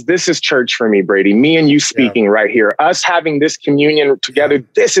finding is this is church for me, Brady. Me and you speaking right here, us having this communion together.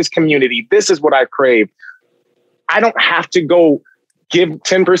 This is community. This is what I crave. I don't have to go give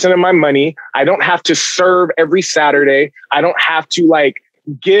 10% of my money. I don't have to serve every Saturday. I don't have to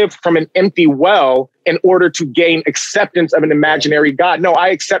give from an empty well in order to gain acceptance of an imaginary God. No, I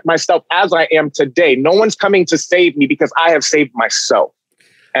accept myself as I am today. No one's coming to save me because I have saved myself.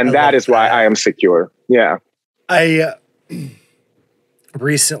 And that is why I am secure. Yeah. I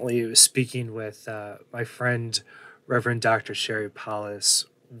recently was speaking with my friend, Reverend Dr. Sherry Paulus.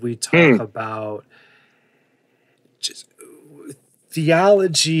 We talk about just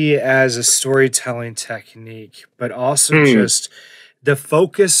theology as a storytelling technique, but also just the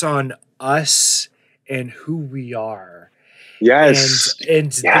focus on us and who we are. Yes. And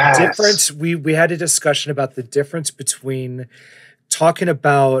the difference, we had a discussion about the difference between talking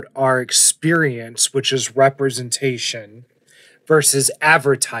about our experience, which is representation, versus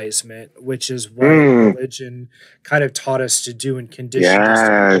advertisement, which is what religion kind of taught us to do and conditioned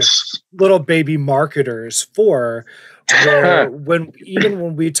us to be little baby marketers for. Where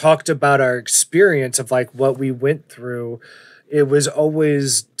when we talked about our experience of what we went through, it was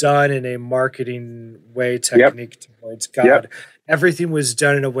always done in a marketing way technique towards God. Everything was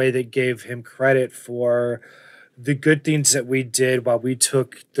done in a way that gave him credit for the good things that we did, while we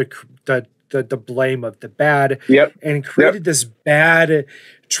took the blame of the bad and created this bad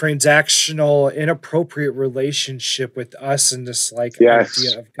transactional inappropriate relationship with us and this idea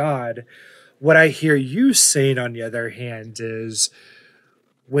of God. What I hear you saying, on the other hand, is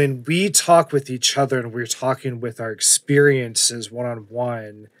when we talk with each other and we're talking with our experiences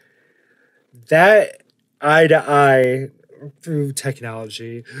one-on-one, that eye to eye through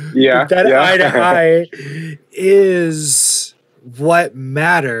technology, eye to eye is what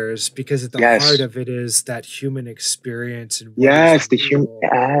matters, because at the heart of it is that human experience. And because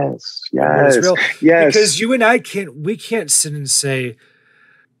you and I can't sit and say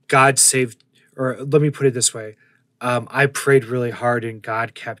God saved. Or let me put it this way. I prayed really hard and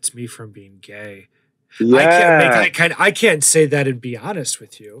God kept me from being gay. I can't say that and be honest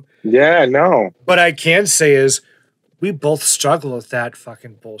with you. Yeah, no. What I can say is we both struggle with that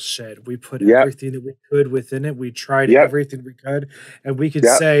fucking bullshit. We put everything that we could within it. We tried everything we could. And we could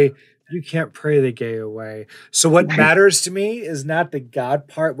say, you can't pray the gay away. So what matters to me is not the God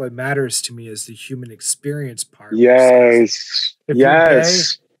part. What matters to me is the human experience part. Yes. If you're gay,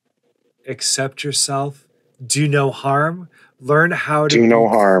 accept yourself, do no harm, learn how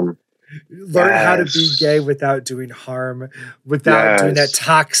to learn how to be gay without doing harm, without doing that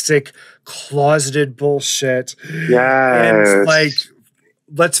toxic closeted bullshit. And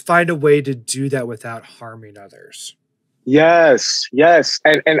let's find a way to do that without harming others. Yes.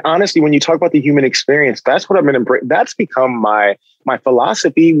 And honestly, when you talk about the human experience, that's what I'm going to that's become my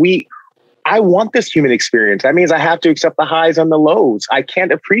philosophy. I want this human experience. That means I have to accept the highs and the lows. I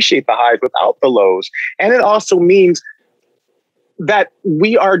can't appreciate the highs without the lows. And it also means that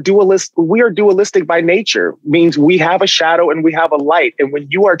we are dualistic. We are dualistic by nature. Means we have a shadow and we have a light. And when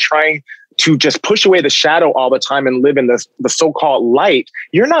you are trying to just push away the shadow all the time and live in the so-called light,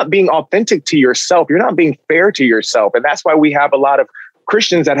 you're not being authentic to yourself. You're not being fair to yourself. And that's why we have a lot of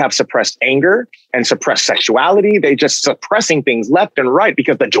Christians that have suppressed anger and suppressed sexuality. They just suppressing things left and right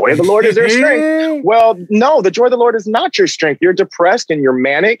because the joy of the Lord is their strength. Well, no, the joy of the Lord is not your strength. You're depressed and you're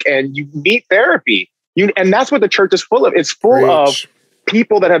manic and you need therapy. And that's what the church is full of. It's full of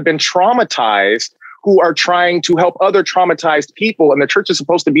people that have been traumatized who are trying to help other traumatized people. And the church is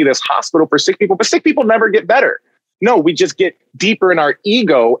supposed to be this hospital for sick people, but sick people never get better. No, we just get deeper in our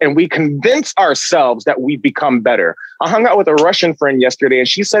ego and we convince ourselves that we've become better. I hung out with a Russian friend yesterday and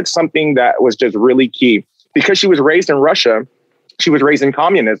she said something that was just really key. Because she was raised in Russia, she was raised in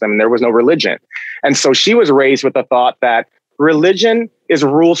communism and there was no religion. And so she was raised with the thought that religion is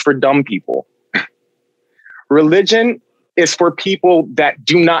rules for dumb people. Religion is for people that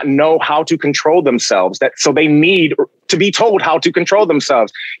do not know how to control themselves, so they need to be told how to control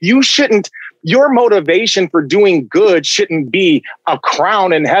themselves. Your motivation for doing good shouldn't be a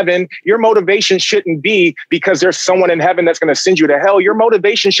crown in heaven. Your motivation shouldn't be because there's someone in heaven that's going to send you to hell. Your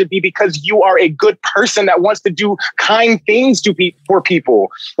motivation should be because you are a good person that wants to do kind things for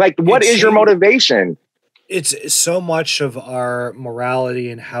people. Like, what is your motivation? It's so much of our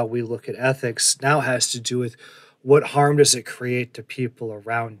morality and how we look at ethics now has to do with what harm does it create to people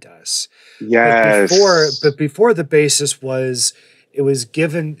around us. Yes. But before the basis was, it was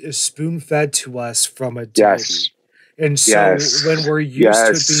given spoon-fed to us from a deity. Yes. And so when we're used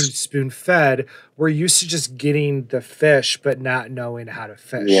to it being spoon-fed, we're used to just getting the fish, but not knowing how to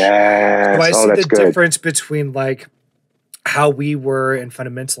fish. Yes. So I see the difference between like how we were in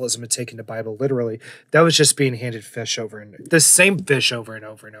fundamentalism and taking the Bible literally. That was just being handed fish over and the same fish over and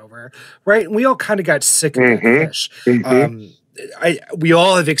over and over, right? And we all kind of got sick of that fish. We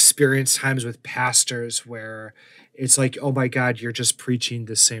all have experienced times with pastors where it's like, oh my God, you're just preaching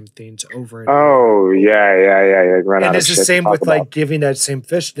the same things over and over. Oh, yeah. And it's the same with like giving that same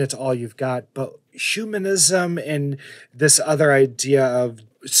fish, and that's all you've got. But humanism and this other idea of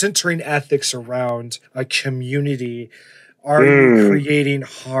centering ethics around a community. Are you creating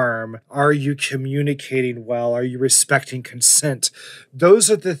harm? Are you communicating well? Are you respecting consent?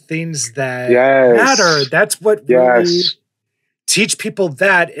 Those are the things that matter. That's what really teach people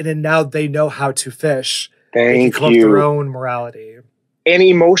that, and then now they know how to fish. They can come up with their own morality. And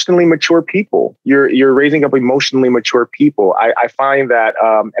emotionally mature people. You're raising up emotionally mature people. I find that,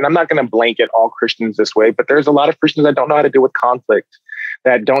 and I'm not going to blanket all Christians this way, but there's a lot of Christians that don't know how to deal with conflict,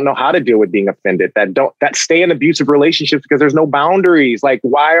 that don't know how to deal with being offended, that stay in abusive relationships because there's no boundaries. Like,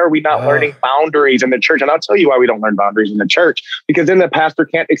 why are we not learning boundaries in the church? And I'll tell you why we don't learn boundaries in the church, because then the pastor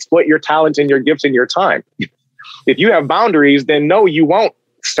can't exploit your talents and your gifts and your time. If you have boundaries, then no, you won't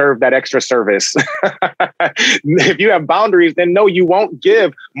serve that extra service. If you have boundaries, then no, you won't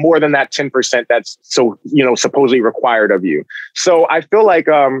give more than that 10% that's supposedly required of you. So I feel like,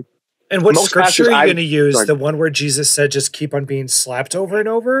 and what scripture are you going to use? The one where Jesus said, just keep on being slapped over and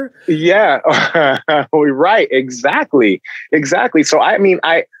over? Yeah, right. Exactly. So,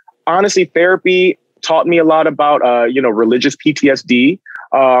 I honestly, therapy taught me a lot about, religious PTSD.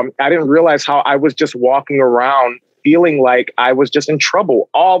 I didn't realize how I was just walking around feeling like I was just in trouble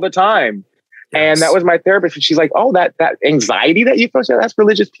all the time. Yes. And that was my therapist. And she's like, oh, that anxiety that you feel, that's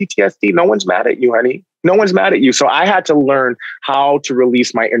religious PTSD. No one's mad at you, honey. No one's mad at you. So I had to learn how to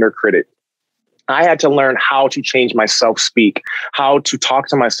release my inner critic. I had to learn how to change my self-speak, how to talk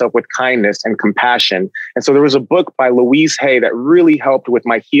to myself with kindness and compassion. And so there was a book by Louise Hay that really helped with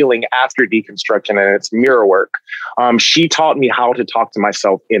my healing after deconstruction, and it's mirror work. She taught me how to talk to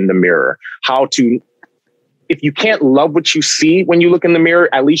myself in the mirror, if you can't love what you see when you look in the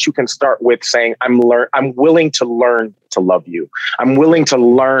mirror, at least you can start with saying, I'm willing to learn to love you. I'm willing to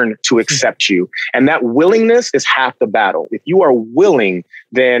learn to accept you. And that willingness is half the battle. If you are willing,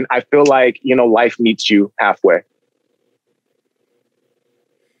 then I feel like, life meets you halfway.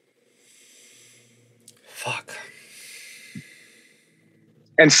 Fuck.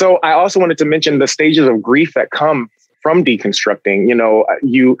 And so I also wanted to mention the stages of grief that come from deconstructing.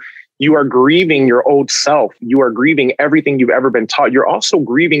 You are grieving your old self. You are grieving everything you've ever been taught. You're also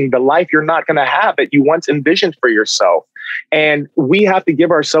grieving the life you're not going to have that you once envisioned for yourself. And we have to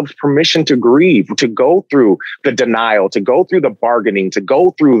give ourselves permission to grieve, to go through the denial, to go through the bargaining, to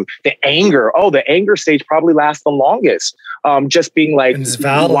go through the anger. Oh, the anger stage probably lasts the longest. Just being like, it's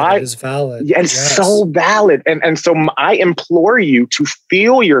valid. Why? It is valid. Yeah, it's so valid. And so I implore you to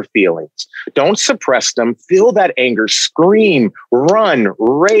feel your feelings. Don't suppress them. Feel that anger, scream, run,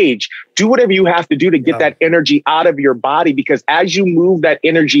 rage, do whatever you have to do to get that energy out of your body, because as you move that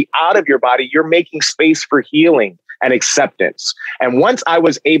energy out of your body, you're making space for healing. and acceptance. And once I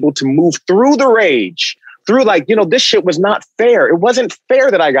was able to move through the rage, through like, this shit was not fair. It wasn't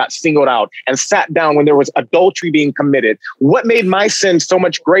fair that I got singled out and sat down when there was adultery being committed. What made my sin so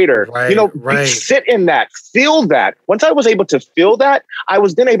much greater? Right. Sit in that, feel that. Once I was able to feel that, I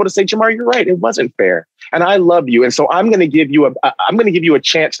was then able to say, Jamar, you're right. It wasn't fair. And I love you. And so I'm going to give you a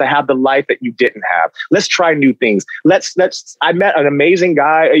chance to have the life that you didn't have. Let's try new things. I met an amazing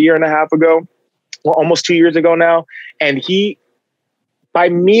guy a year and a half ago, well, almost 2 years ago now. And by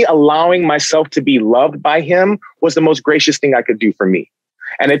me allowing myself to be loved by him was the most gracious thing I could do for me.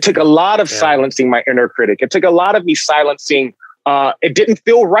 And it took a lot of silencing my inner critic. It took a lot of me silencing. It didn't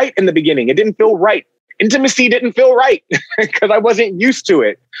feel right in the beginning. It didn't feel right. Intimacy didn't feel right because I wasn't used to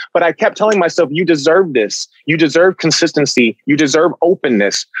it. But I kept telling myself, you deserve this. You deserve consistency. You deserve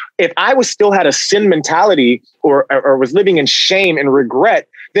openness. If I still had a sin mentality or was living in shame and regret,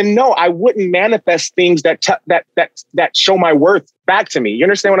 then no, I wouldn't manifest things that show my worth back to me. You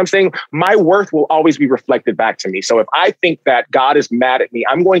understand what I'm saying? My worth will always be reflected back to me. So if I think that God is mad at me,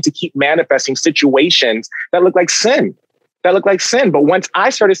 I'm going to keep manifesting situations that look like sin. But once I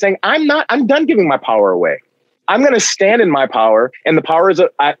started saying, I'm done giving my power away. I'm going to stand in my power, and the power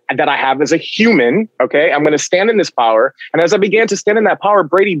that I have as a human. Okay. I'm going to stand in this power. And as I began to stand in that power,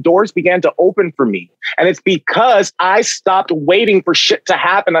 Brady, doors began to open for me. And it's because I stopped waiting for shit to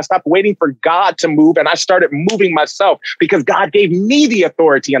happen. I stopped waiting for God to move, and I started moving myself because God gave me the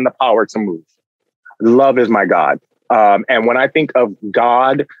authority and the power to move. Love is my God. And when I think of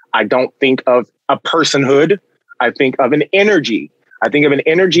God, I don't think of a personhood. I think of an energy. I think of an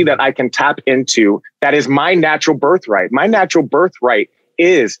energy that I can tap into that is my natural birthright. My natural birthright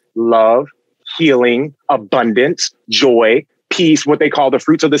is love, healing, abundance, joy, peace, what they call the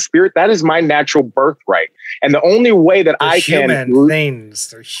fruits of the spirit. That is my natural birthright. And the only way that I can...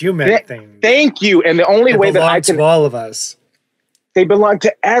 They're human things. Thank you. And the only way that I can... to all of us. They belong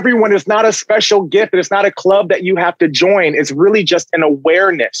to everyone. It's not a special gift. It's not a club that you have to join. It's really just an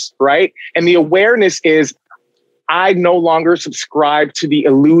awareness, right? And the awareness is I no longer subscribe to the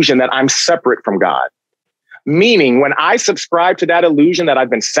illusion that I'm separate from God. Meaning when I subscribe to that illusion that I've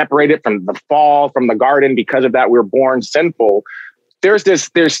been separated from the fall, from the garden, because of that we're born sinful, there's this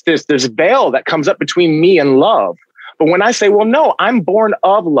veil that comes up between me and love. But when I say, well, no, I'm born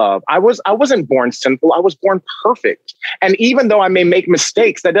of love. I wasn't born sinful. I was born perfect. And even though I may make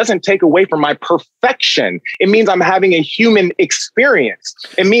mistakes, that doesn't take away from my perfection. It means I'm having a human experience.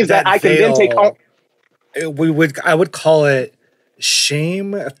 It means that I can then take on... I would call it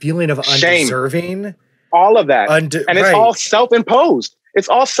shame, a feeling of undeserving. All of that. And it's all self-imposed. It's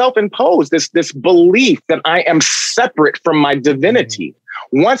all self-imposed. This belief that I am separate from my divinity.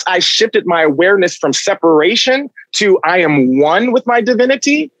 Once I shifted my awareness from separation to I am one with my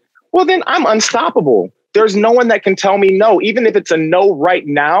divinity, well, then I'm unstoppable. There's no one that can tell me no. Even if it's a no right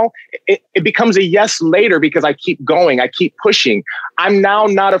now, it becomes a yes later because I keep going. I keep pushing. I'm now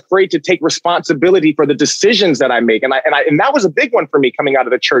not afraid to take responsibility for the decisions that I make. And that was a big one for me coming out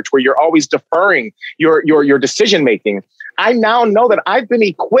of the church, where you're always deferring your decision making. I now know that I've been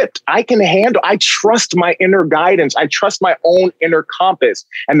equipped. I can handle. I trust my inner guidance. I trust my own inner compass.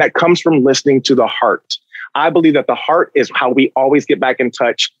 And that comes from listening to the heart. I believe that the heart is how we always get back in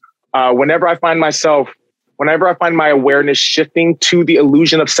touch. Whenever I find my awareness shifting to the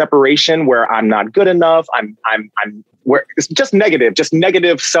illusion of separation, where I'm not good enough, where it's just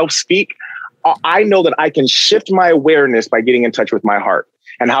negative self-speak, I know that I can shift my awareness by getting in touch with my heart.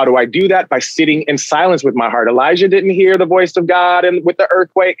 And how do I do that? By sitting in silence with my heart. Elijah didn't hear the voice of God and with the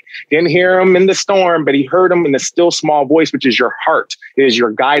earthquake, didn't hear him in the storm, but he heard him in the still small voice, which is your heart. It is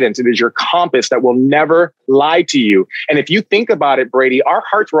your guidance. It is your compass that will never lie to you. And if you think about it, Brady, our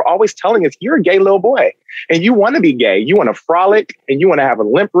hearts were always telling us, you're a gay little boy and you want to be gay. You want to frolic and you want to have a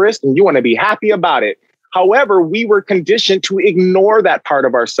limp wrist and you want to be happy about it. However, we were conditioned to ignore that part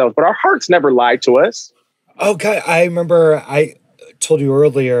of ourselves, but our hearts never lied to us. Okay, I remember I told you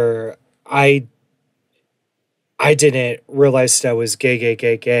earlier, I didn't realize that I was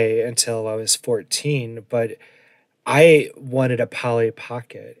gay until I was 14, but I wanted a Polly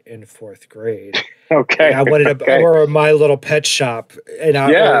Pocket in 4th grade. Okay. And I wanted or My Little Pet Shop. And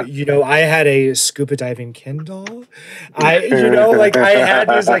I had a scuba diving Ken doll. I had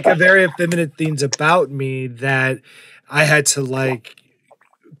these very effeminate things about me that I had to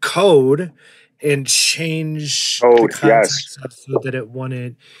code and change the context of so that it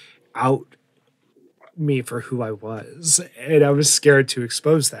wanted out me for who I was. And I was scared to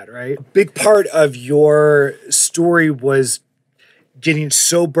expose that, right? A big part of your story was getting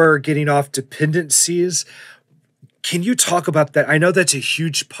sober, getting off dependencies. Can you talk about that? I know that's a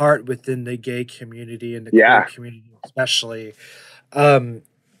huge part within the gay community and the queer Yeah. community, especially. Um,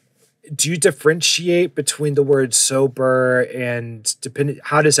 do you differentiate between the word sober and dependent?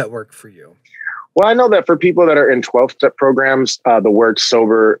 How does that work for you? Well, I know that for people that are in 12-step programs, the word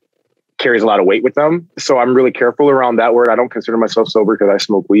sober carries a lot of weight with them. So I'm really careful around that word. I don't consider myself sober because I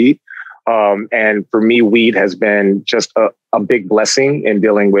smoke weed. And for me, weed has been just a big blessing in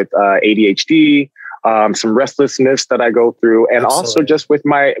dealing with ADHD, some restlessness that I go through, and also just with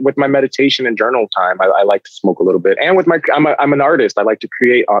my meditation and journal time. I like to smoke a little bit, and with I'm an artist. I like to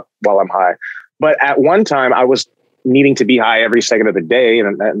create while I'm high. But at one time, I was needing to be high every second of the day,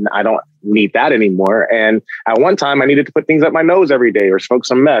 and I don't need that anymore. And at one time, I needed to put things up my nose every day or smoke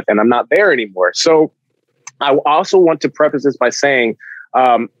some meth, and I'm not there anymore. So I also want to preface this by saying,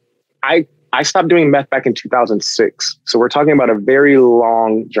 I stopped doing meth back in 2006. So we're talking about a very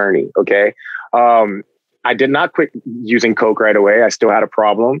long journey. Okay. I did not quit using coke right away. I still had a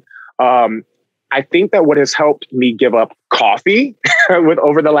problem. I think that what has helped me give up coffee with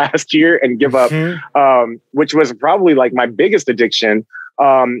over the last year and give up, which was probably like my biggest addiction,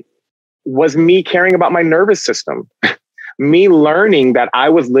 was me caring about my nervous system, me learning that I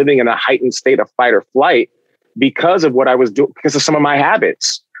was living in a heightened state of fight or flight because of what I was doing, because of some of my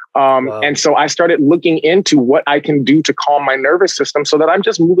habits. And so I started looking into what I can do to calm my nervous system so that I'm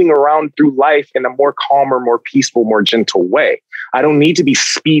just moving around through life in a more calmer, more peaceful, more gentle way. I don't need to be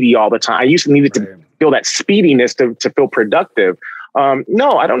speedy all the time. I used to need to feel that speediness to feel productive.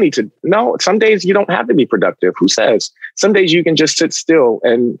 No, I don't need to. No, some days you don't have to be productive. Who says? Some days you can just sit still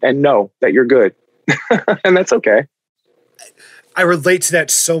and know that you're good. And that's okay. I relate to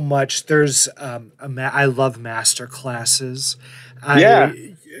that so much. There's I love master classes.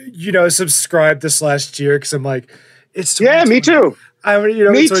 I subscribed this last year because I'm like, it's me too.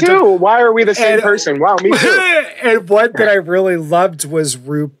 Me too. Why are we the same person? Wow, me too. And one that I really loved was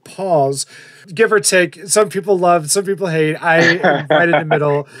RuPaul's. Give or take, some people loved, some people hate. I am right in the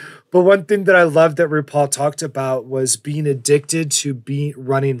middle. But one thing that I loved that RuPaul talked about was being addicted to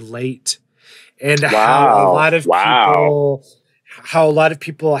running late, and how a lot of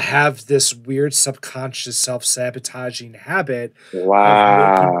people have this weird subconscious self-sabotaging habit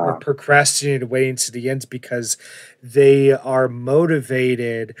of procrastinating waiting to the end because they are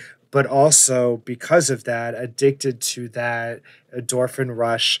motivated, but also because of that, addicted to that endorphin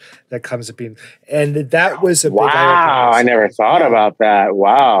rush that comes with being. And that was a big eye-opener. I never thought about that.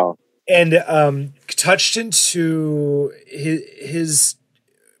 Wow. And touched into his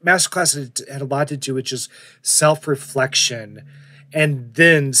masterclass had a lot to do with just self-reflection and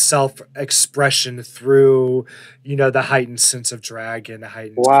then self-expression through, the heightened sense of drag and the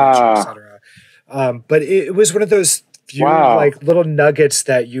heightened culture, etc. But it was one of those few like little nuggets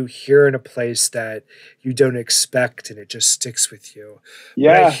that you hear in a place that you don't expect, and it just sticks with you.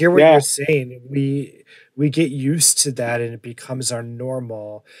 But I hear what you're saying. We get used to that, and it becomes our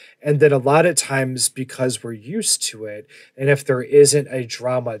normal. And then a lot of times, because we're used to it, and if there isn't a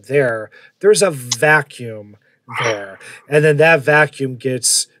drama there's a vacuum there. And then that vacuum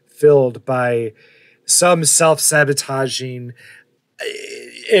gets filled by some self-sabotaging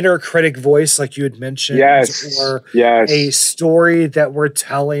inner critic voice, like you had mentioned, or a story that we're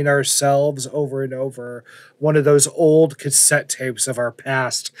telling ourselves over and over. One of those old cassette tapes of our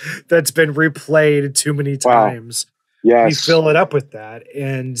past that's been replayed too many times. We fill it up with that,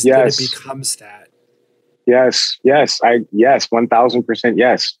 and then it becomes that. Yes, 1000%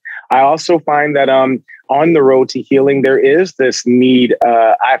 yes. I also find that on the road to healing, there is this need.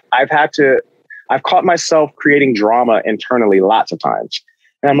 I've caught myself creating drama internally lots of times.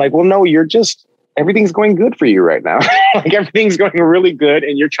 And I'm like, well, no, everything's going good for you right now. Like everything's going really good.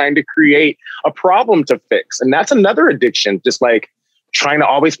 And you're trying to create a problem to fix. And that's another addiction, just like trying to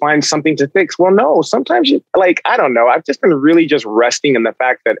always find something to fix. Well, no, sometimes I don't know. I've just been really just resting in the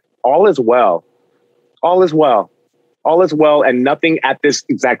fact that all is well. All is well. All is well. And nothing at this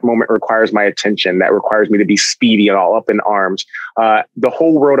exact moment requires my attention. That requires me to be speedy and all up in arms. The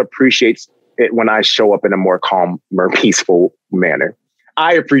whole world appreciates it when I show up in a more calm, more peaceful manner.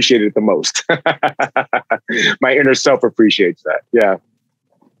 I appreciate it the most. My inner self appreciates that. Yeah.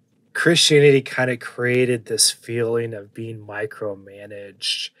 Christianity kind of created this feeling of being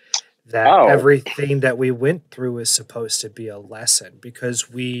micromanaged, that everything that we went through is supposed to be a lesson,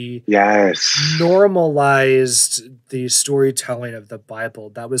 because we normalized the storytelling of the Bible.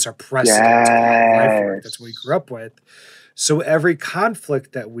 That was our precedent in life work. That's what we grew up with. So every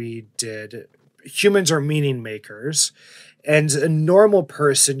conflict that we did, humans are meaning makers, and a normal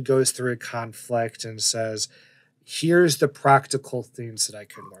person goes through a conflict and says, here's the practical things that I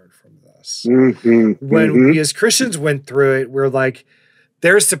can learn from this. Mm-hmm. When we as Christians went through it, we're like,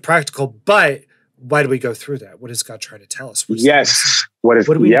 there's the practical, but why do we go through that? What is God trying to tell us? Yes.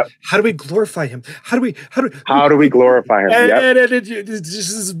 How do we glorify him? How do we glorify him? And it's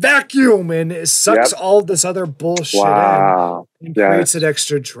just this vacuum, and it sucks all this other bullshit in and creates an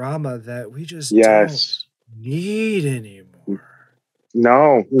extra drama that we just don't need anymore.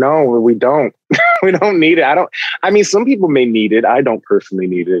 No, we don't. We don't need it. I mean, some people may need it. I don't personally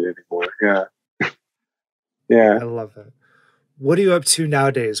need it anymore. Yeah. Yeah. I love it. What are you up to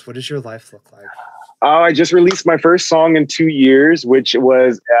nowadays? What does your life look like? I just released my first song in 2 years, which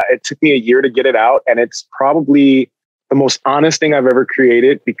was, it took me a year to get it out. And it's probably the most honest thing I've ever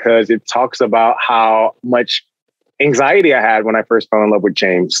created, because it talks about how much anxiety I had when I first fell in love with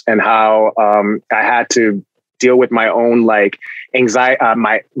James, and how I had to deal with my own anxiety,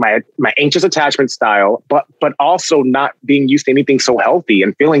 my anxious attachment style, but also not being used to anything so healthy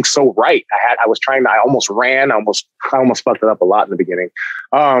and feeling so right. I almost ran. I almost fucked it up a lot in the beginning.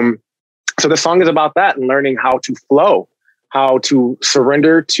 So the song is about that, and learning how to flow, how to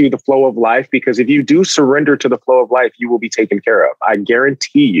surrender to the flow of life. Because if you do surrender to the flow of life, you will be taken care of. I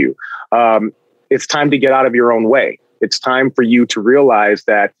guarantee you. It's time to get out of your own way. It's time for you to realize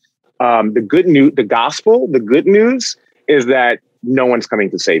that the good news, the gospel, the good news is that no one's coming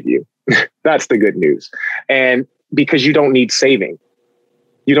to save you. That's the good news. And because you don't need saving.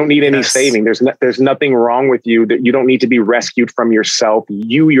 You don't need any saving. There's nothing wrong with you, that you don't need to be rescued from yourself.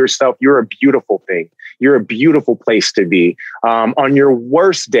 You yourself, you're a beautiful thing. You're a beautiful place to be. On your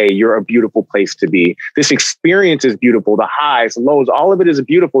worst day, you're a beautiful place to be. This experience is beautiful. The highs, lows, all of it is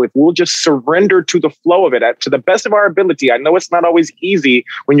beautiful. If we'll just surrender to the flow of it to the best of our ability. I know it's not always easy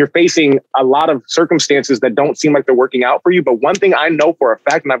when you're facing a lot of circumstances that don't seem like they're working out for you. But one thing I know for a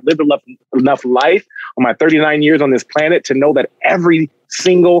fact, and I've lived enough life on my 39 years on this planet to know that every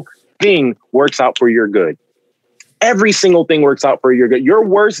single thing works out for your good. Every single thing works out for your good. Your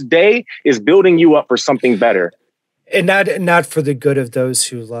worst day is building you up for something better. And not for the good of those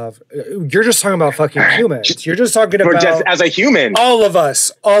who love. You're just talking about fucking humans. You're just talking about just as a human. All of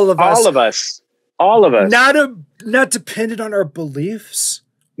us. Not dependent on our beliefs.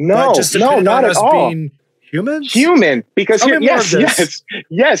 No, just not on at us all. Being humans. Human, because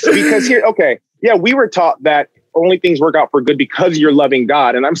yes. Because here, okay, yeah, we were taught that only things work out for good because you're loving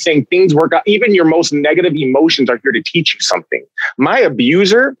God. And I'm saying things work out. Even your most negative emotions are here to teach you something. My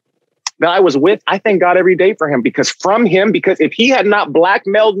abuser that I was with, I thank God every day for him, because if he had not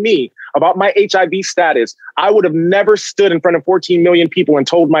blackmailed me about my HIV status, I would have never stood in front of 14 million people and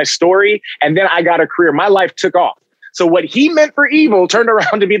told my story. And then I got a career. My life took off. So what he meant for evil turned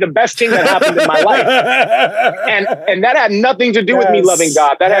around to be the best thing that happened in my life. And that had nothing to do with me loving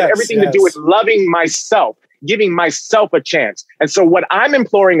God. That had everything to do with loving myself, giving myself a chance. And so what I'm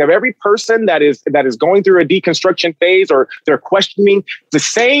imploring of every person that is going through a deconstruction phase, or they're questioning the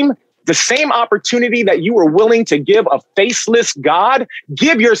same opportunity that you were willing to give a faceless God,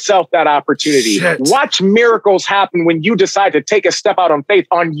 give yourself that opportunity. Watch miracles happen when you decide to take a step out on faith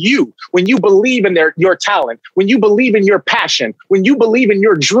on you, when you believe in your talent, when you believe in your passion, when you believe in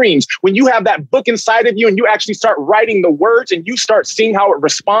your dreams, when you have that book inside of you and you actually start writing the words and you start seeing how it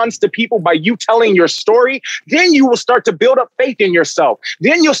responds to people by you telling your story, then you will start to build up faith in yourself.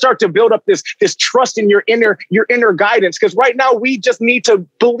 Then you'll start to build up this trust in your inner guidance. Because right now we just need to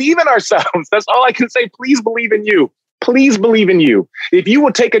believe in ourselves. That's all I can say. Please believe in you. Please believe in you. If you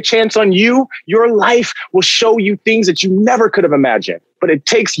will take a chance on you, your life will show you things that you never could have imagined. But it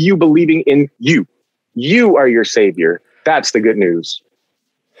takes you believing in you. You are your savior. That's the good news.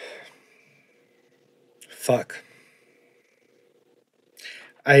 Fuck.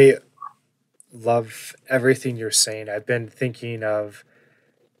 I love everything you're saying. I've been thinking of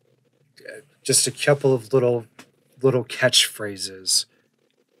just a couple of little catchphrases,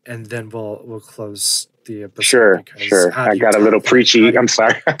 and then we'll close the episode. Sure. I got a little preachy. I'm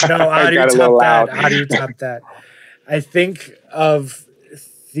sorry. No, how do you top that? How do you top that? I think of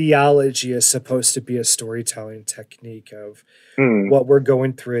theology as supposed to be a storytelling technique of what we're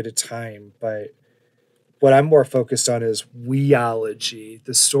going through at a time, but what I'm more focused on is weology,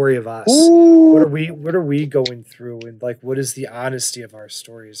 the story of us. Ooh. What are we going through, and what is the honesty of our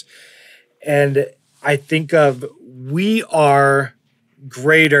stories? And I think of we are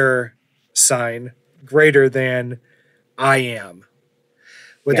greater than I am.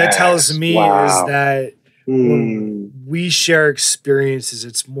 What that tells me is that when we share experiences,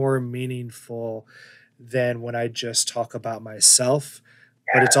 it's more meaningful than when I just talk about myself.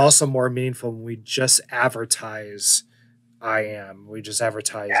 But it's also more meaningful when we just advertise I am. We just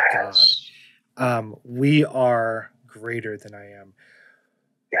advertise God. We are greater than I am.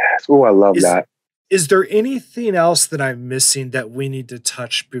 Yes. Oh, I love Is that. is there anything else that I'm missing that we need to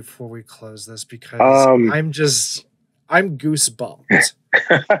touch before we close this? Because Um, I'm goosebumped.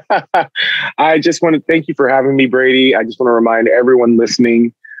 I just want to thank you for having me, Brady. I just want to remind everyone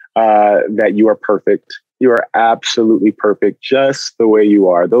listening that you are perfect. You are absolutely perfect, just the way you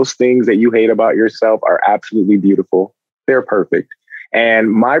are. Those things that you hate about yourself are absolutely beautiful. They're perfect.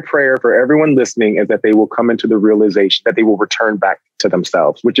 And my prayer for everyone listening is that they will come into the realization that they will return back to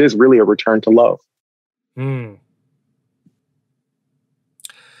themselves, which is really a return to love. Hmm.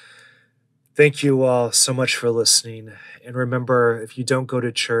 Thank you all so much for listening. And remember, if you don't go to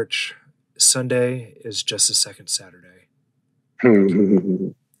church, Sunday is just a second Saturday. Thank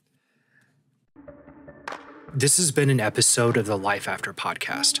you. This has been an episode of the Life After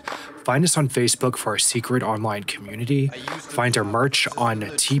podcast. Find us on Facebook for our secret online community. Find our merch on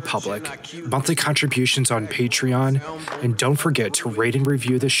TeePublic, monthly contributions on Patreon, and don't forget to rate and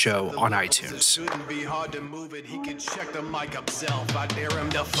review the show on iTunes. And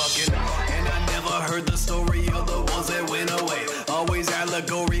I never heard the story of the ones that went away. Always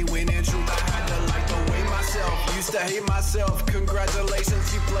allegory when in truth I had to like the way myself used to hate myself.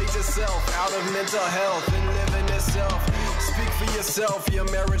 Congratulations, you played yourself out of mental health and living itself. Speak for yourself, your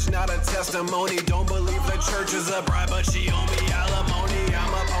marriage not a testimony. Don't believe the church is a bribe, but she owe me alimony.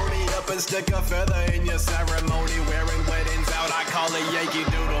 I'm a pony up and stick a feather in your ceremony. Wearing weddings out, I call it Yankee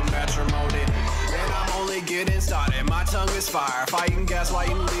Doodle matrimony. And I'm only getting started, my tongue is fire. Fighting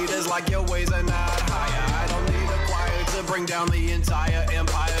gaslighting leaders like your ways are not higher. I don't need a choir to bring down the entire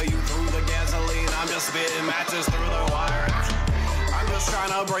empire. You threw the gasoline, I'm just spitting matches through the wire. I'm just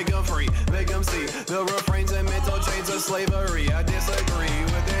trying to break them free, make them see the refrains and mental chains of slavery. I disagree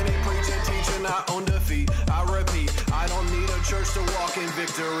with any preaching, teaching, I own defeat. I repeat, I don't need a church to walk in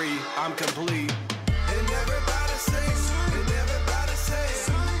victory. I'm complete. And everybody sings, and everybody sings.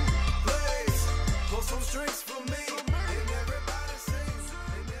 Please, pull some strings for me. And everybody sings,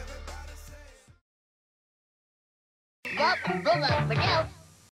 and everybody sings. Well, roll up, Miguel.